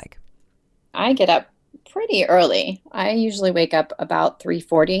routine look like? I get up pretty early. I usually wake up about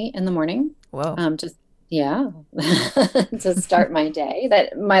 3:40 in the morning. Whoa. To start my day.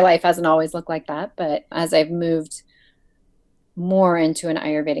 That my life hasn't always looked like that, but as I've moved more into an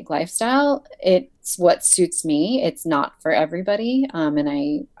Ayurvedic lifestyle, it's what suits me. It's not for everybody. And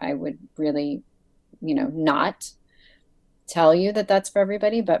I would really, not tell you that that's for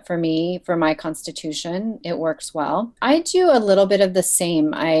everybody, but for me, for my constitution, it works well. I do a little bit of the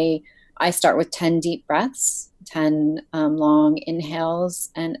same. I start with 10 deep breaths, 10 long inhales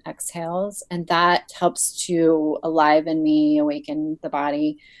and exhales, and that helps to aliven me, awaken the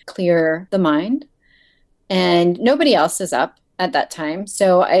body, clear the mind. And nobody else is up at that time.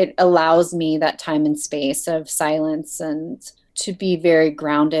 So it allows me that time and space of silence and to be very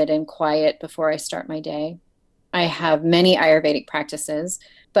grounded and quiet before I start my day. I have many Ayurvedic practices,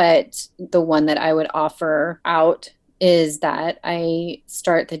 but the one that I would offer out is that I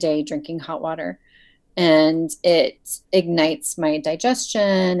start the day drinking hot water, and it ignites my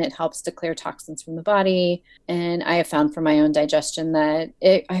digestion. It helps to clear toxins from the body. And I have found for my own digestion that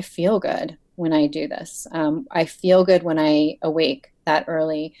I feel good when I do this. I feel good when I awake that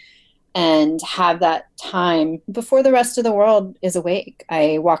early and have that time before the rest of the world is awake.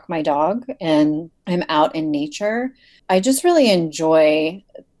 I walk my dog and I'm out in nature. I just really enjoy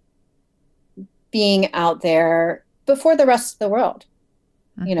being out there before the rest of the world,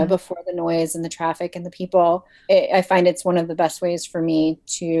 before the noise and the traffic and the people. I find it's one of the best ways for me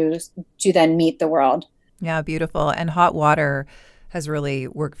to then meet the world. Yeah, beautiful. And hot water has really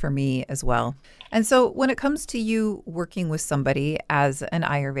worked for me as well. And so when it comes to you working with somebody as an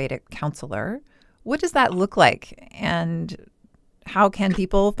Ayurvedic counselor, what does that look like? And how can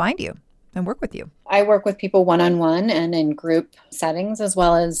people find you and work with you? I work with people one-on-one and in group settings, as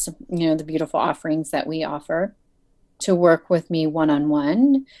well as, the beautiful offerings that we offer. To work with me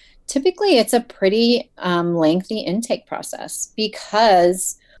one-on-one, typically it's a pretty lengthy intake process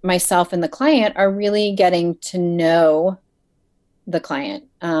because myself and the client are really getting to know the client.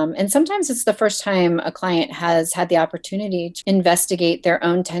 And sometimes it's the first time a client has had the opportunity to investigate their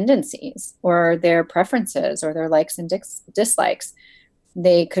own tendencies or their preferences or their likes and dislikes.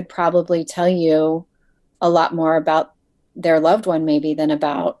 They could probably tell you a lot more about their loved one maybe than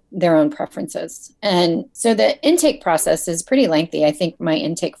about their own preferences. And so the intake process is pretty lengthy. I think my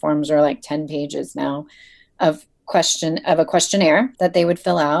intake forms are like 10 pages now of a questionnaire that they would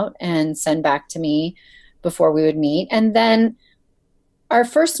fill out and send back to me before we would meet. And then our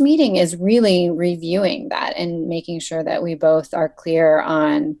first meeting is really reviewing that and making sure that we both are clear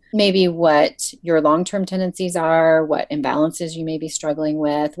on maybe what your long-term tendencies are, what imbalances you may be struggling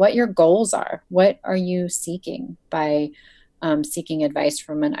with, what your goals are. What are you seeking by seeking advice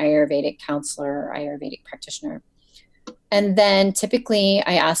from an Ayurvedic counselor or Ayurvedic practitioner? And then typically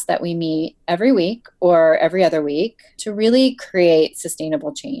I ask that we meet every week or every other week to really create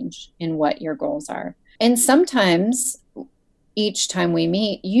sustainable change in what your goals are. And sometimes each time we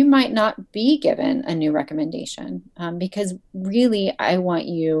meet, you might not be given a new recommendation because really I want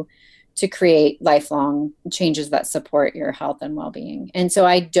you to create lifelong changes that support your health and well-being. And so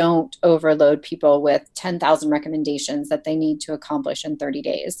I don't overload people with 10,000 recommendations that they need to accomplish in 30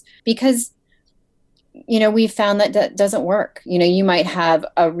 days because, we found that doesn't work. You might have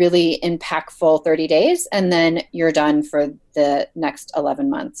a really impactful 30 days and then you're done for the next 11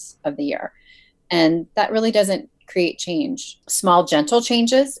 months of the year. And that really doesn't create change. Small, gentle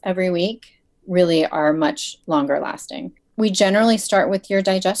changes every week really are much longer lasting. We generally start with your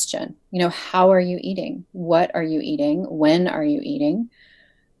digestion. How are you eating? What are you eating? When are you eating?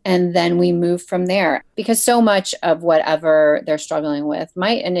 And then we move from there because so much of whatever they're struggling with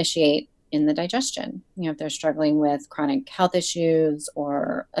might initiate in the digestion. If they're struggling with chronic health issues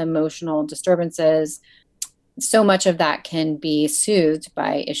or emotional disturbances, so much of that can be soothed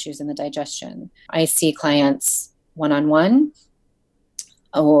by issues in the digestion. I see clients one-on-one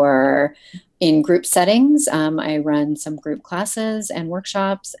or in group settings. I run some group classes and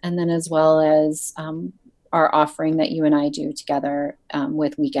workshops, and then as well as our offering that you and I do together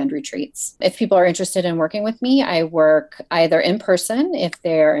with weekend retreats. If people are interested in working with me, I work either in person if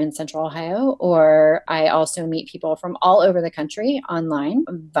they're in Central Ohio, or I also meet people from all over the country online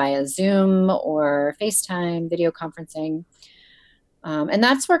via Zoom or FaceTime, video conferencing. And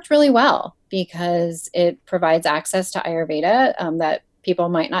that's worked really well because it provides access to Ayurveda that people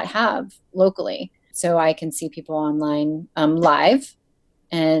might not have locally. So I can see people online live,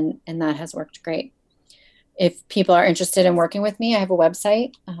 and that has worked great. If people are interested in working with me, I have a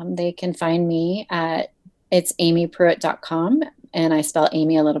website. They can find me at, it's amypruitt.com, and I spell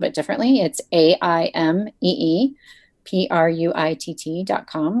Amy a little bit differently. It's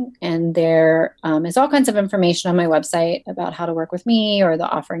AIMEEPRUITT.com. And there is all kinds of information on my website about how to work with me or the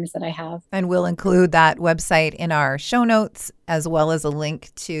offerings that I have. And we'll include that website in our show notes, as well as a link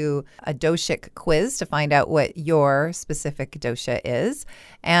to a doshic quiz to find out what your specific dosha is.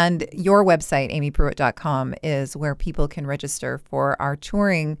 And your website, amypruitt.com, is where people can register for our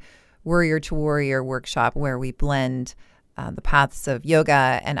touring Warrior to Warrior workshop, where we blend the paths of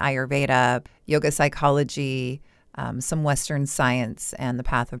yoga and Ayurveda, yoga psychology, some Western science, and the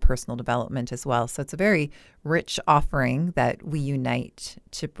path of personal development as well. So it's a very rich offering that we unite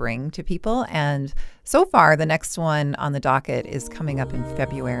to bring to people. And so far, the next one on the docket is coming up in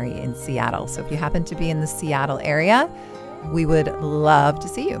February in Seattle. So if you happen to be in the Seattle area, we would love to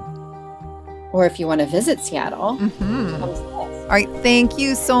see you. Or if you want to visit Seattle. All right. Thank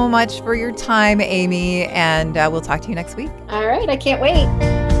you so much for your time, Amy. And we'll talk to you next week. All right. I can't wait.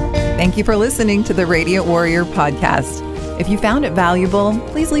 Thank you for listening to the Radiant Warrior podcast. If you found it valuable,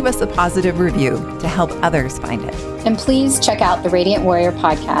 please leave us a positive review to help others find it. And please check out the Radiant Warrior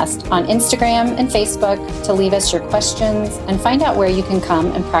podcast on Instagram and Facebook to leave us your questions and find out where you can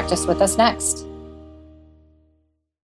come and practice with us next.